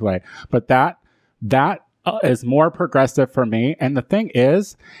 shake away, but that is more progressive for me. And the thing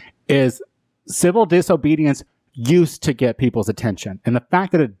is civil disobedience used to get people's attention, and the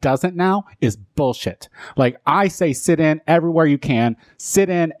fact that it doesn't now is bullshit. Like I say, sit in everywhere you can, sit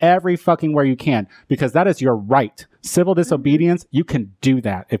in every fucking where you can, because that is your right. Civil disobedience, you can do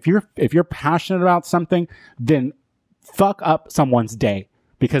that. If you're passionate about something, then fuck up someone's day,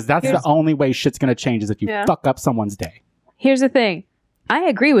 because that's the only way shit's gonna change is if you Yeah. fuck up someone's day. Here's the thing. I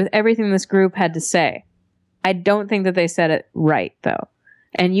agree with everything this group had to say. I don't think that they said it right, though.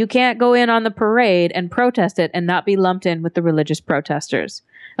 And you can't go in on the parade and protest it and not be lumped in with the religious protesters.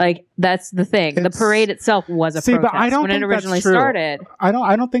 Like, that's the thing. The It's- parade itself was a See, but protest I don't when it think that's originally true. started. I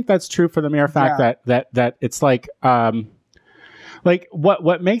don't think that's true for the mere fact that it's like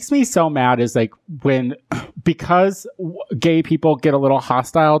what makes me so mad is like when because gay people get a little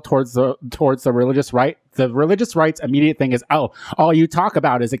hostile towards the religious right. The religious right's immediate thing is, oh, all you talk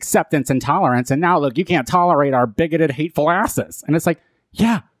about is acceptance and tolerance, and now look, you can't tolerate our bigoted, hateful asses. And it's like,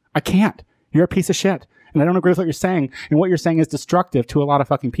 yeah, I can't. You're a piece of shit, and I don't agree with what you're saying. And what you're saying is destructive to a lot of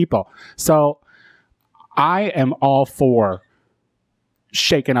fucking people. So I am all for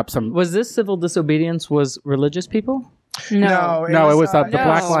shaking up some. Was this civil disobedience? Was religious people? No. No, it was the no.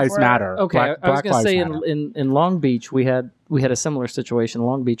 Black Lives Matter. Okay, I was Black going to say Lives Matter. in Long Beach we had a similar situation.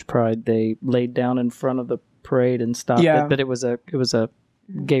 Long Beach Pride, they laid down in front of the parade and stopped Yeah. it, but it was a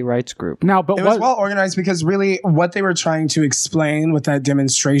gay rights group. Now, but It was what? well organized because really what they were trying to explain with that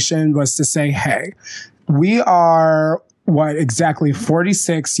demonstration was to say, hey, we are exactly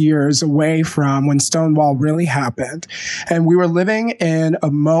 46 years away from when Stonewall really happened. And we were living in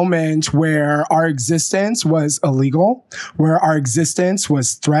a moment where our existence was illegal, where our existence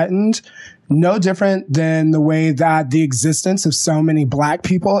was threatened. No different than the way that the existence of so many Black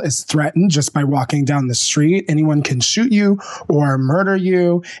people is threatened just by walking down the street. Anyone can shoot you or murder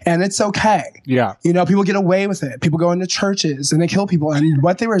you, and it's okay. Yeah. People get away with it. People go into churches and they kill people. And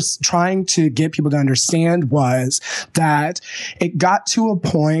what they were trying to get people to understand was that it got to a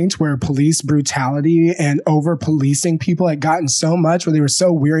point where police brutality and over policing people had gotten so much where they were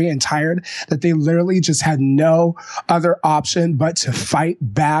so weary and tired that they literally just had no other option but to fight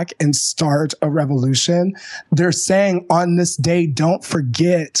back and start a revolution. They're saying on this day, don't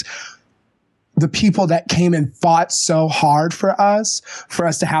forget the people that came and fought so hard for us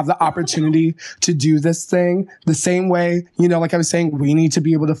to have the opportunity to do this thing. The same way, like I was saying, we need to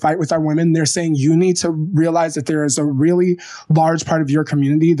be able to fight with our women. They're saying you need to realize that there is a really large part of your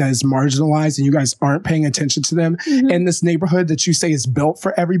community that is marginalized and you guys aren't paying attention to them in this neighborhood that you say is built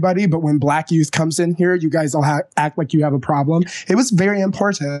for everybody. But when Black youth comes in here, you guys all act like you have a problem. It was very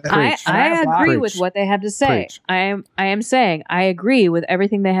important. I agree with what they had to say. Preach. I am saying I agree with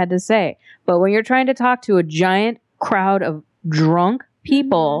everything they had to say. But when you're trying to talk to a giant crowd of drunk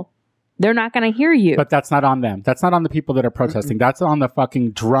people, they're not going to hear you. But that's not on them. That's not on the people that are protesting. That's on the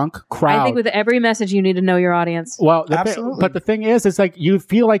fucking drunk crowd. I think with every message, you need to know your audience. Well, Absolutely. but the thing is like you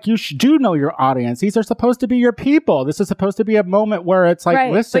feel like you do know your audience. These are supposed to be your people. This is supposed to be a moment where it's like,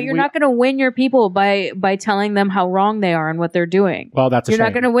 Right, listen, but you're not going to win your people by telling them how wrong they are and what they're doing. Well, that's a You're shame.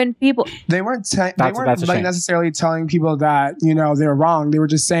 not going to win people. They weren't That's a shame. necessarily telling people that, they're wrong. They were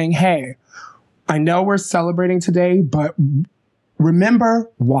just saying, hey, I know we're celebrating today, but remember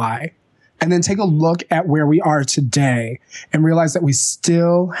why. And then take a look at where we are today and realize that we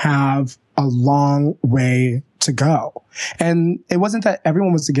still have a long way to go. And it wasn't that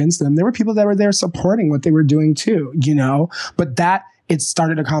everyone was against them. There were people that were there supporting what they were doing too, but it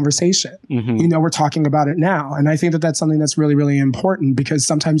started a conversation. Mhm. We're talking about it now. And I think that that's something that's really, really important because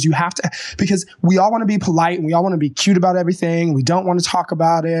sometimes you have to, because we all want to be polite and we all want to be cute about everything. We don't want to talk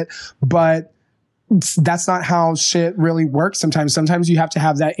about it, but that's not how shit really works sometimes. Sometimes you have to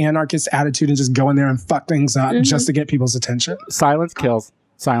have that anarchist attitude and just go in there and fuck things up just to get people's attention. Silence kills.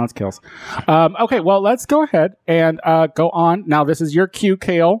 Silence kills. Okay, well, let's go ahead and go on. Now, this is your cue,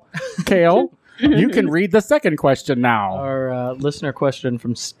 Kale. Kale, you can read the second question now. Our listener question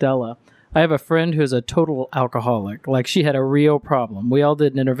from Stella. I have a friend who's a total alcoholic. Like, she had a real problem. We all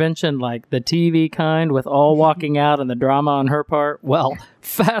did an intervention, like the TV kind, with all walking out and the drama on her part. Well,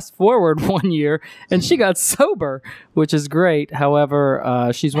 fast forward 1 year, and she got sober, which is great.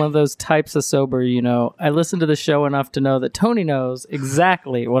 However, she's one of those types of sober, I listen to the show enough to know that Tony knows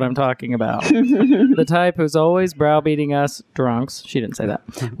exactly what I'm talking about. The type who's always browbeating us drunks, she didn't say that,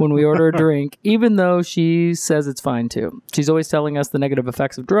 when we order a drink, even though she says it's fine too. She's always telling us the negative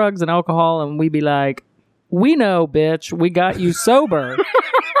effects of drugs and alcohol, and we be like, we know, bitch, we got you sober.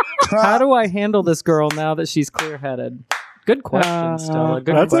 How do I handle this girl now that she's clear-headed? Good question, Stella.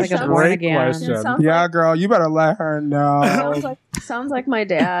 Good That's question. a great question. It sounds Yeah, girl, you better let her know. sounds like my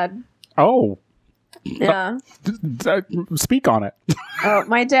dad. Oh, Yeah. speak on it. Oh,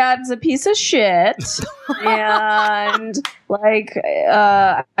 my dad's a piece of shit, and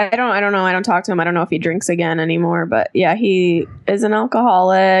I don't know. I don't talk to him. I don't know if he drinks again anymore. But yeah, he is an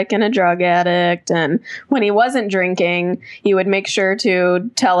alcoholic and a drug addict. And when he wasn't drinking, he would make sure to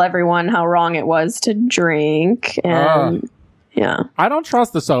tell everyone how wrong it was to drink. And yeah, I don't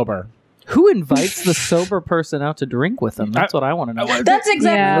trust the sober. Who invites the sober person out to drink with them? That's what I want to know. that's exactly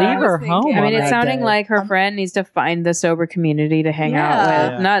Yeah. what I Leave was her thinking. home. I mean, it's that sounding day. like her friend needs to find the sober community to hang out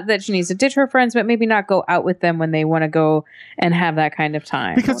Yeah. with. Not that she needs to ditch her friends, but maybe not go out with them when they want to go and have that kind of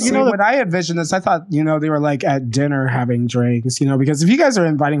time. Because, See, when I envisioned this, I thought, they were like at dinner having drinks, because if you guys are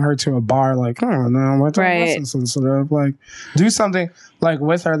inviting her to a bar, like, oh no, let's Right. sensitive, like, do something like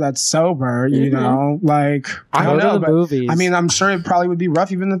with her that's sober, like, I Go don't to know, the but movies. I mean, I'm sure it probably would be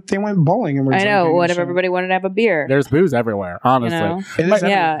rough even if they went bowling and were I know. drinking What and if shit. everybody wanted to have a beer? There's booze everywhere, honestly. You know? It is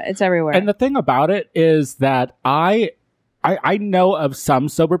Yeah, it's everywhere. And the thing about it is that I know of some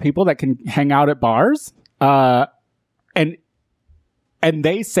sober people that can hang out at bars, and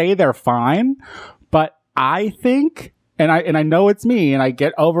they say they're fine, but I think, and I know it's me, and I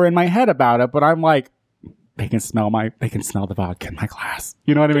get over in my head about it, but I'm like, they can smell the vodka in my glass.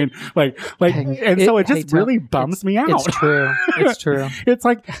 You know what I mean? So it just really bums me out. It's true. It's true. It's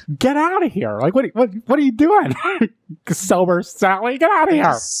like, get out of here. Like, what are you doing? Sober Sally, get out of here.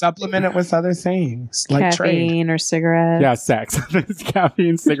 Just supplement it with other things like trade. Caffeine or cigarettes. Yeah, sex. It's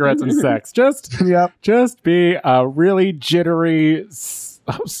caffeine, cigarettes, and sex. Yep. Just be a really jittery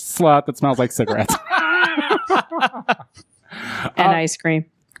slut that smells like cigarettes. And ice cream.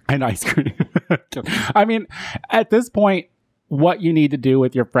 And ice cream. I mean, at this point, what you need to do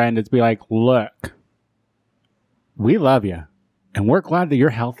with your friend is be like, look, we love you, and we're glad that you're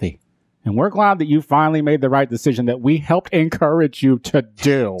healthy. And we're glad that you finally made the right decision that we helped encourage you to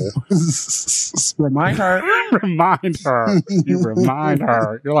do. Remind her. Remind her. You remind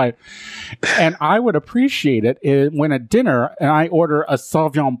her. You're like, and I would appreciate it when at dinner and I order a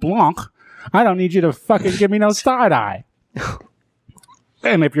Sauvignon Blanc, I don't need you to fucking give me no side eye.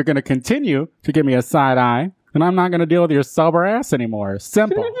 And if you're going to continue to give me a side eye, then I'm not going to deal with your sober ass anymore.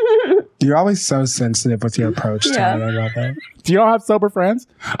 Simple. You're always so sensitive with your approach to Yeah. it. I love that. Do y'all have sober friends?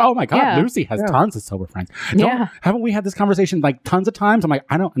 Oh my God, Yeah. Lucy has tons of sober friends. Haven't we had this conversation like tons of times? I'm like,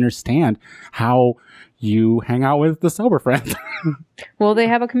 I don't understand how you hang out with the sober friends. Well, they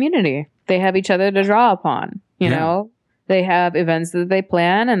have a community. They have each other to draw upon. You Yeah. know, they have events that they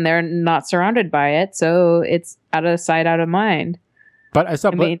plan, and they're not surrounded by it, so it's out of sight, out of mind. But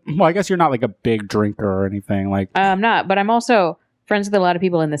I guess you're not like a big drinker or anything. Like, I'm not, but I'm also friends with a lot of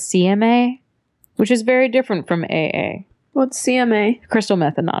people in the CMA, which is very different from AA, What's CMA? Crystal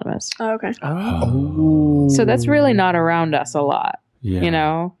Meth Anonymous. Oh, okay. So that's really not around us a lot. yeah, You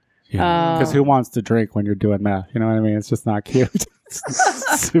know, because who wants to drink when you're doing meth? You know what I mean? It's just not cute.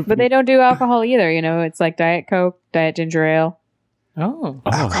 but they don't do alcohol either. You know, it's like Diet Coke, Diet Ginger Ale, Oh.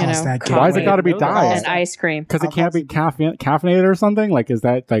 Alcohol's know, that good. Why has it got to be Know that. diet? and ice cream. Because it can't be caffeinated or something. Like, is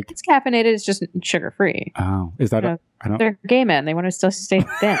that like? It's caffeinated. It's just sugar free. Oh, is that? Yeah. I don't. They're gay men. They want to still stay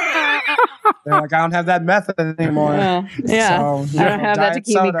thin. They're like, I don't have that method anymore. Yeah. So, I don't have that to diet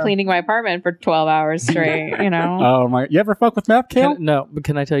keep soda. me cleaning my apartment for 12 hours straight, you know? Oh my! You ever fuck with meth, Kale? No, but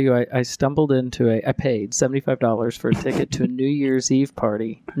can I tell you, I stumbled into I paid $75 for a ticket to a New Year's Eve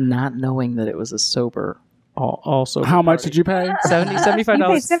party, not knowing that it was a sober, also. How much did you pay? $75. You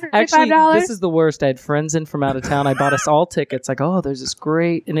paid $75? Actually, this is the worst. I had friends in from out of town. I bought us all tickets. Like, oh, there's this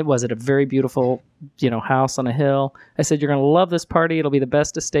great, and it was at a very beautiful, house on a hill. I said, you're going to love this party. It'll be the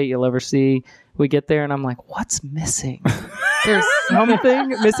best estate you'll ever see. We get there, and I'm like, what's missing? There's something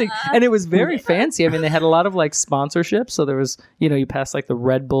missing. And it was very fancy. I mean, they had a lot of like sponsorships. So there was, you pass like the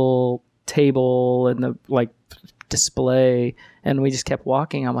Red Bull table and the like display, and we just kept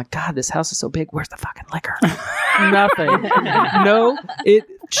walking. I'm like, God, this house is so big. Where's the fucking liquor? Nothing. No,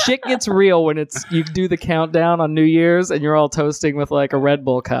 shit gets real when you do the countdown on New Year's and you're all toasting with like a Red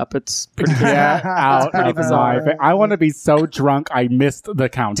Bull cup. It's pretty Get out pretty of bizarre. my I want to be so drunk I missed the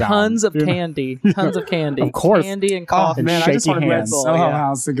countdown. Tons of You know? candy. Tons of candy. Of course. Candy and Oh coffee. man, I just shaky want to be at hands. Soho Yeah.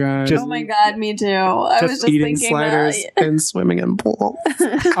 House again. Just- Oh my god, me too. I was just eating thinking sliders that. and swimming in pool.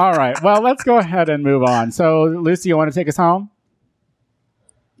 All right. Well, let's go ahead and move on. So, Lucy, you want to take us home?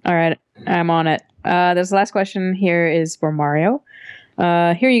 All right, I'm on it. This last question here is for Mario.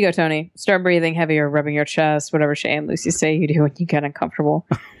 Here you go, Tony. Start breathing heavier, rubbing your chest, whatever Shay and Lucy say you do when you get uncomfortable.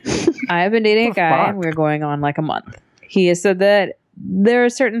 I have been dating a The guy, fuck? and we're going on like a month. He has said that there are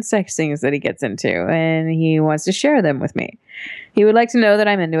certain sex things that he gets into, and he wants to share them with me. He would like to know that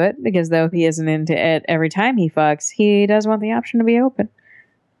I'm into it, because though he isn't into it every time he fucks, he does want the option to be open.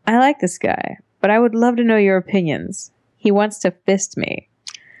 I like this guy, but I would love to know your opinions. He wants to fist me.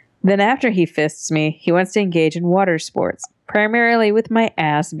 Then after he fists me, he wants to engage in water sports, primarily with my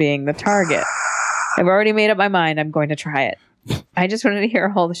ass being the target. I've already made up my mind. I'm going to try it. I just wanted to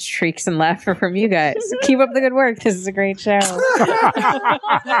hear all the shrieks and laughter from you guys. Keep up the good work. This is a great show.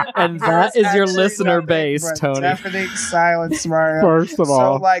 And that is your listener base, Tony. Deafening silence, Mario. First of So,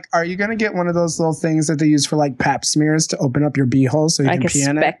 all, like, are you gonna get one of those little things that they use for like pap smears to open up your beehole so you Like can a pee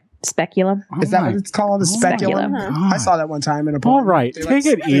in it? speculum. oh Is that my what it's called? A speculum? Speculum. God. I saw that one time in a All porn. right, They, take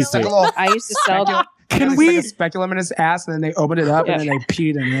it they easy. stuck a little- I used to sell. Can like we? a speculum in his ass, and then they opened it up, and then they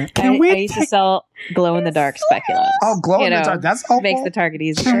peed in it. Can I we used to take- sell glow in the dark speculums. Oh, glow in You the know, dark. That's helpful. makes the target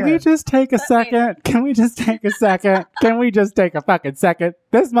easy. Can we just take a second? Can we just take a second? Can we just take a fucking second?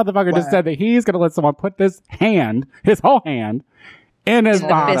 This motherfucker just What? said that he's going to let someone put his whole hand, in his In the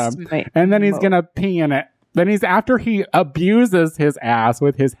bottom, fist mo- and then he's mode. going to pee in it. Then after he abuses his ass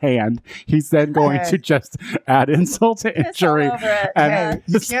with his hand, he's then going Hey. to just add insult to injury. all over it. And Hey,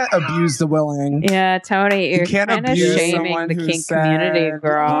 you can't abuse the willing. Yeah, Tony, you're can't kind of abuse shaming someone the who kink said- community,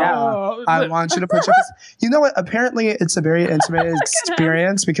 girl. Oh, I want you to put your fist. You know what? Apparently, it's a very intimate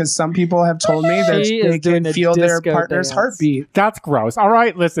experience because some people have told me that She is they doing can a feel their disco partner's dance. heartbeat. That's gross. All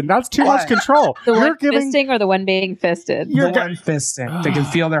right, listen, that's too much What? control. The You're one giving. fisting or the one being fisted? You're The one fisting. They can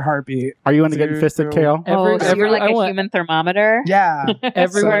feel their heartbeat. Are you into getting fisted, Kale? Oh, so you're like I a want human thermometer? Yeah.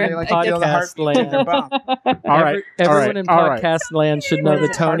 everyone So in they, like, feel the podcast heartbeat in their land. bum. All right, Everyone in all right. podcast land should know What is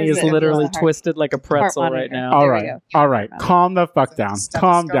that it? How Tony does is it literally feel? twisted like a pretzel Heart right monitor. now. All There we right, go. all right. Calm the fuck down.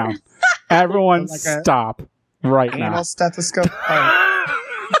 Calm Stethoscope. down. Everyone, Like a- stop right now. Anal stethoscope. Oh,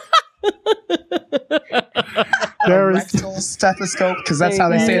 There a is. rectal stethoscope because that's how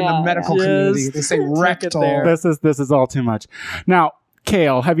they say it in the Yeah, medical yeah. community. Just They say take it rectal. there. This is all too much. Now,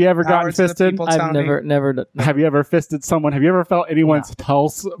 Kale, have you ever Power gotten to the fisted? people. I've Tony. never done. Have you ever fisted someone? Have you ever felt anyone's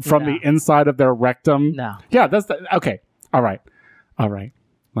pulse from No. the inside of their rectum? No. Yeah, okay. All right.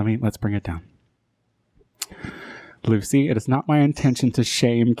 Let's bring it down. Lucy, it is not my intention to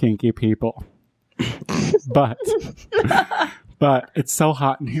shame kinky people. but it's so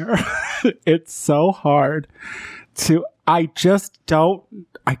hot in here. It's so hard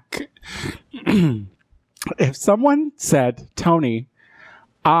if someone said, Tony,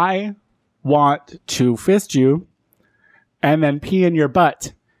 I want to fist you and then pee in your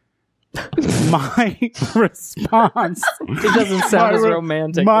butt, my response It doesn't sound as My re-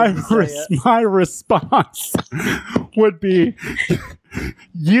 romantic. my when you say it. my response would be,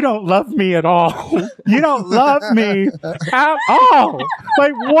 you don't love me at all. You don't love me at all.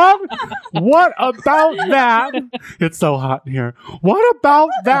 Like, what about that? It's so hot in here. What about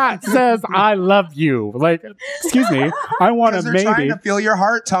that says I love you? Like, excuse me, I want Because to they're trying maybe, to feel your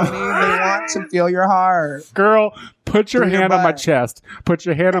heart, Tony. They want to feel your heart. girl, put your Through your hand on my butt. chest. Put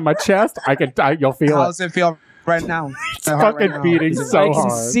your hand on my chest. You'll feel How it. does it feel right now? It's fucking beating I so can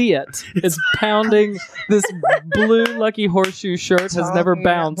hard. see it. It's pounding. This blue Lucky Horseshoe shirt has never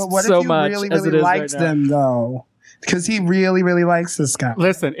bounced But what so if you much really, as it really is liked right now. them, though? Because he really, really likes this guy.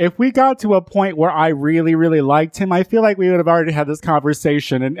 Listen, if we got to a point where I really, really liked him, I feel like we would have already had this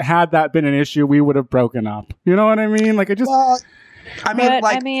conversation. And had that been an issue, we would have broken up. You know what I mean? Like, it just. Well, I mean, But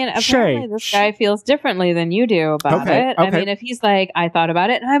like, apparently Shay, this guy feels differently than you do about Okay, it. I okay. mean, if he's like, I thought about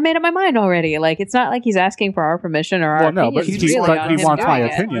it and I've made up my mind already. Like, it's not like he's asking for our permission or our Well, no, opinion. but It's he- really but on he him wants my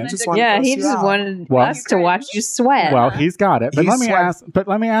doing it. opinion. just wanted Yeah, to he gross you just out. wanted Well- us to watch you sweat. Well, he's got it. But He's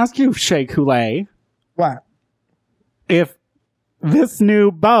let me ask you, Shea Coulee, What? if this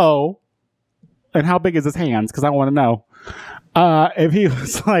new beau, and how big is his hands? Because I want to know. If he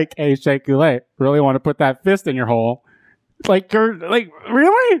was like, hey, Shea Coulee, really want to put that fist in your hole? Like, you're like,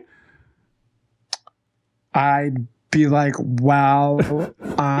 really? I'd be like, well,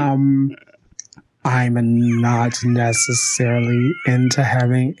 I'm not necessarily into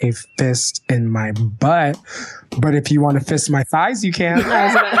having a fist in my butt, but if you want to fist my thighs, you can. I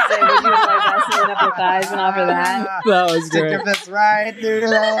was about to say, would you like wrestling up your thighs and offer that? That was Stick great. your fist right through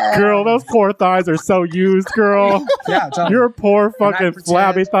there. Girl, those poor thighs are so used, girl. Yeah, totally. Your poor And I fucking pretend-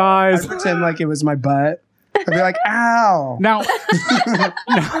 flabby I thighs. pretend like it was my butt. I'd be like, ow. Now,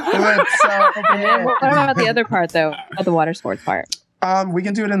 It's so And then what about the other part, though? About the water sports part? we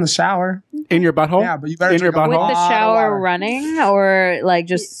can do it in the shower. in your butthole? Yeah, but you better In your drink a butthole? With the lot of shower water. running, or like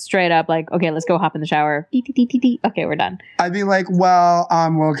just straight up, like, okay, let's go hop in the shower. Dee, dee, dee, dee, dee. Okay, we're done. I'd be like, well,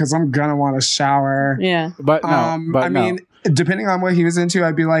 because I'm gonna want to shower. Yeah. But no. But I no. mean, depending on what he was into,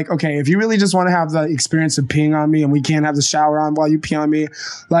 I'd be like, okay, if you really just want to have the experience of peeing on me and we can't have the shower on while you pee on me,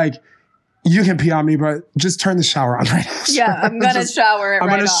 like, you can pee on me, but just turn the shower on right now. Yeah, I'm gonna Just- shower it I'm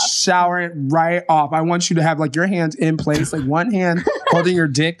right gonna off. shower it right off. I want you to have like your hands in place, like one hand holding your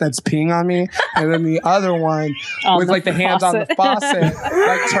dick that's peeing on me, and then the other one On with like the hands on the faucet,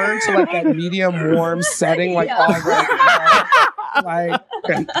 like turn to like that medium warm setting, like all right,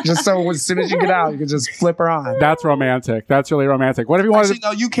 like just so as soon as you get out, you can just flip her on. That's romantic. That's really romantic. What if you wanted Actually,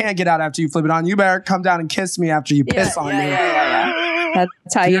 no, you can't get out after you flip it on. You better come down and kiss me after you piss on me.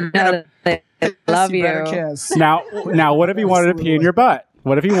 That's how you know that they love you. better kiss. now, what if he wanted to pee in your butt?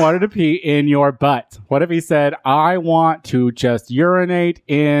 What if he wanted to pee in your butt? What if he said, I want to just urinate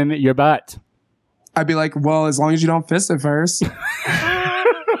in your butt? I'd be like, well, as long as you don't fist it first.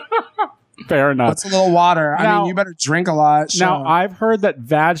 Fair enough. That's a little water. I Now- mean, you better drink a lot. Now, Sure. I've heard that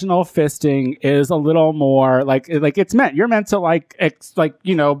vaginal fisting is a little more like it's meant. You're meant to get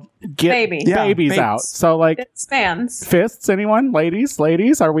Baby. Yeah, babies babes. out. So like It spans. fists, anyone? Ladies,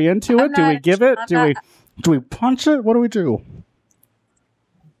 are we into I'm it? Do we not- give it? I'm Do we punch it? What do we do?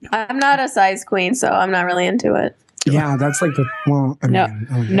 I'm not a size queen, so I'm not really into it. Yeah, that's like the well. I No-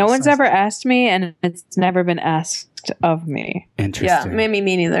 mean, No one's so- ever asked me, and it's never been asked of me. Yeah, Interesting. maybe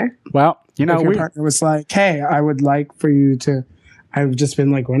me neither. Well, If your partner was like, "Hey, I would like for you to." I've just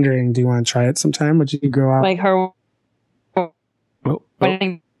been like wondering, do you want to try it sometime? Would you go out? Like her oh,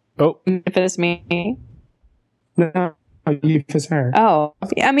 wanting oh. to fist me. No, you kiss her. Oh,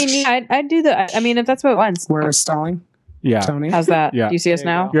 I mean, yeah, I'd do the. I mean, if that's what it wants. We're stalling, Yeah, Tony. How's that? Yeah. Do you see us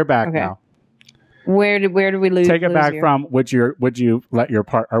There you now? go. you're back Okay. now. Where did we lose? Take it lose back you? from would you let your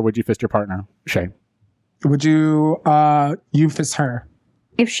part or would you fist your partner? Shay. Would you you fist her?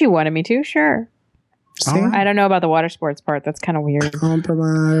 If she wanted me to, sure. See? I don't know about the water sports part. That's kind of weird.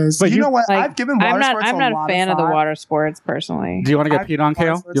 Compromise. But you you- know what? Like, I've given water sports I'm not a lot fan of the thought. water sports personally. Do you want to get I've- peed on,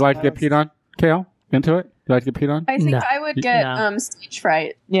 Kale? Water You like to get sports peed on, Kale? Into it? You like to get peed on? I think No. I would get No. stage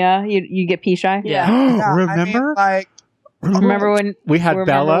fright. Yeah, you get pee shy. Yeah. Yeah, Remember? I mean, like, Remember when we had remember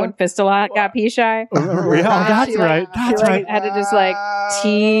Bella. when Fistalot got pee shy? Yeah, that's She, right. she, That's like, right. had to just like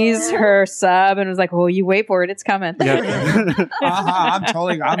tease her sub and was like, "Oh, you wait for it, it's coming." Yeah. I'm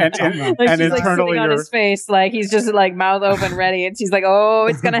totally. I'm And- totally Like And she's like internally sitting on you're- his face, like he's just like mouth open, ready, and she's like, "Oh,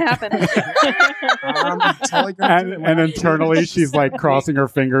 it's gonna happen." I'm totally gonna do it. And internally, she's like crossing her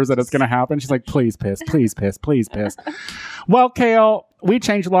fingers that it's going to happen. She's like, please piss, please piss, please piss. Well, Kale, we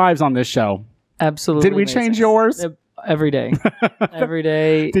change lives on this show. Absolutely. Did we amazing. change yours? Every day. Every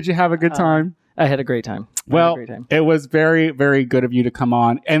day. Did you have a good time? I had a great time. I had a Well, great time. it was very, very good of you to come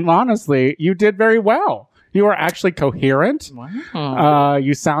on. And honestly, you did very well. You were actually coherent. Wow.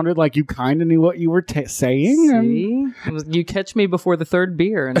 You sounded like you kind of knew what you were saying. And, See? You catch me before the third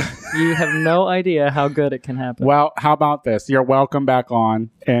beer, and you have no idea how good it can happen. well, how about this? You're welcome back on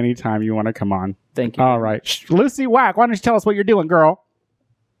anytime you want to come on. Thank you. All right. Lucy Wack, why don't you tell us what you're doing, girl?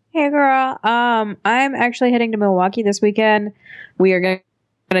 Hey, girl. I'm actually heading to Milwaukee this weekend. We are going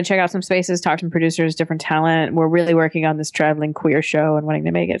to check out some spaces, talk to some producers, different talent. We're really working on this traveling queer show and wanting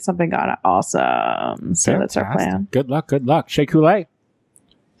to make it something kind of awesome. So that's our Fantastic. plan. Good luck. Good luck. Shea Coulee.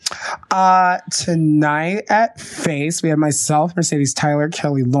 Tonight at Face, we have myself, Mercedes Tyler,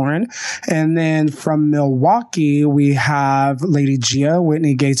 Kelly Lauren. And then from Milwaukee, we have Lady Gia,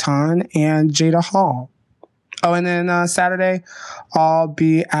 Whitney Gayton, and Jada Hall. Oh, and then Saturday, I'll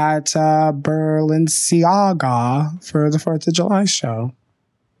be at Balenciaga for the 4th of July show.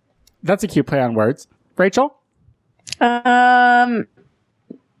 That's a cute play on words. Rachel?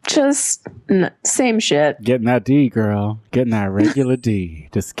 Just same shit. Getting that D, girl. Getting that regular D.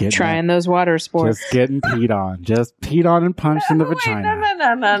 Just getting Trying those water sports. Just getting peed on. Just peed on and punched in the vagina.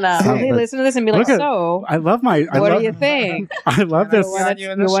 No. So they listen to this and be like, Look at- so, I love my. I what love, do you think? I love this. When I-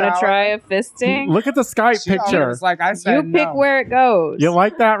 You in the want to shower. try a fisting? Look at the Skype She picture. was like I said, You pick no. where it goes. You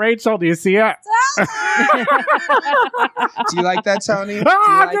like that, Rachel? Do you see it? Do you like that, Tony? Do you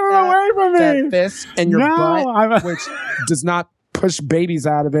Ah, like give it that? away from That me. fist in your No, butt, I'm which does not push babies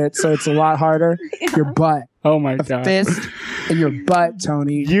out of it, so it's a lot harder. Your butt. Oh my A god. fist in your butt,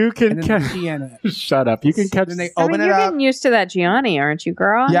 Tony. You can and then catch. pee in it. Shut up. You can catch. Then they I open mean, it you're up. getting used to that Gianni, aren't you,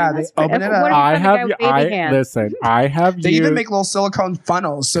 girl? Yeah, they open it up. What if I you have. found a guy with baby hands? Listen. I have. They used, even make little silicone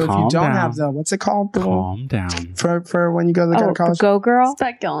funnels. So if Calm you don't down. have the what's it called? The little- Calm down. for when you go to the Oh, the gynecologist? Go Girl?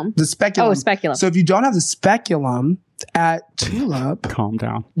 Speculum. The speculum. Oh, speculum. So if you don't have the speculum at Tulip, Calm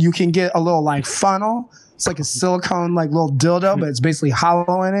down. you can get a little like funnel. It's like a silicone like little dildo, but it's basically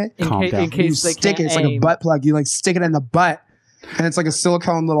hollow in it. Calm down. In You case they stick can't it. It's like a aim. butt plug. You like stick it in the butt, and it's like a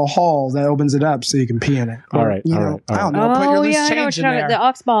silicone little hole that opens it up so you can pee in it. All right, You all know, right, all I don't right. know. Put your Oh, loose yeah, I know what change you're in talking there. about. The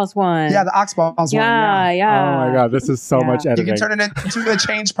Ox Balls one. Yeah, the ox balls one. yeah, Oh yeah. my god, this is so Yeah. much You editing. can turn it into a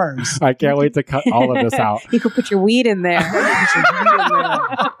change purse. I can't wait to cut all of this out. You could put your weed in there.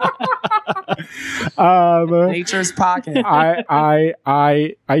 Nature's pocket. I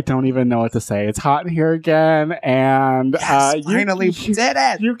don't even know what to say. It's hot in here again, and Yes, finally did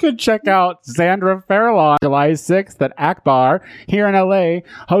it. You can check out Sandra Fairlawn July 6th at Akbar here in LA,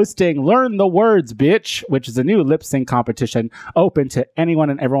 hosting Learn the Words, Bitch, which is a new lip sync competition open to anyone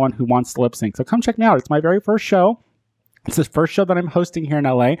and everyone who wants to lip sync. So come check me out. It's my very first show. It's the first show that I'm hosting here in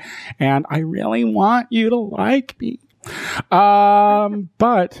LA, and I really want you to like me.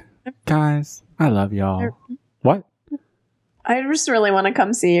 But guys, I love y'all. What? I just really want to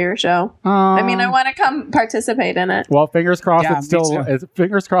come see your show. I mean, I want to come participate in it. Well, fingers crossed. Yeah, It's still. me too.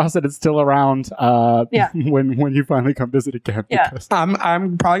 Fingers crossed that it's still around. Yeah. When you finally come visit again. Yeah. because-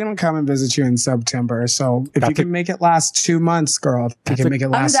 I'm probably gonna come and visit you in September. So if That's you can make it last 2 months, girl, if you That's can a- make it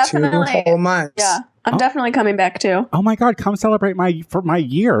I'm last 2 definitely- whole months. Yeah, I'm Oh. definitely coming back too. Oh my God! Come celebrate my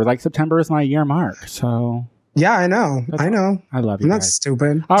year. Like September is my year mark. So Yeah, I know. That's- I know. I love you I'm not guys.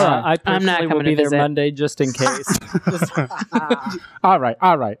 stupid. All right. I I'm not personally will coming be to there visit. Monday just in case. All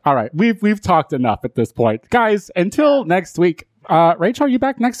right. We've talked enough at this point, guys. Until next week. Rachel, are you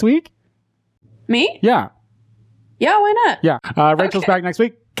back next week? Me? Yeah. Yeah, why not? Yeah. Rachel's Okay. back next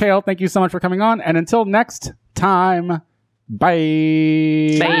week. Kale, thank you so much for coming on. And until next time,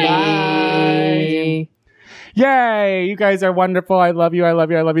 bye. Bye. Yay! You guys are wonderful. I love you.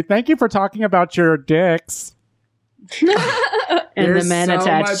 Thank you for talking about your dicks. And the men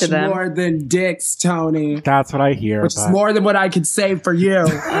attached to them. more than dicks, Tony. That's what I hear. Which is but- more than what I could say for you.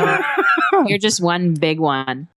 You're just one big one.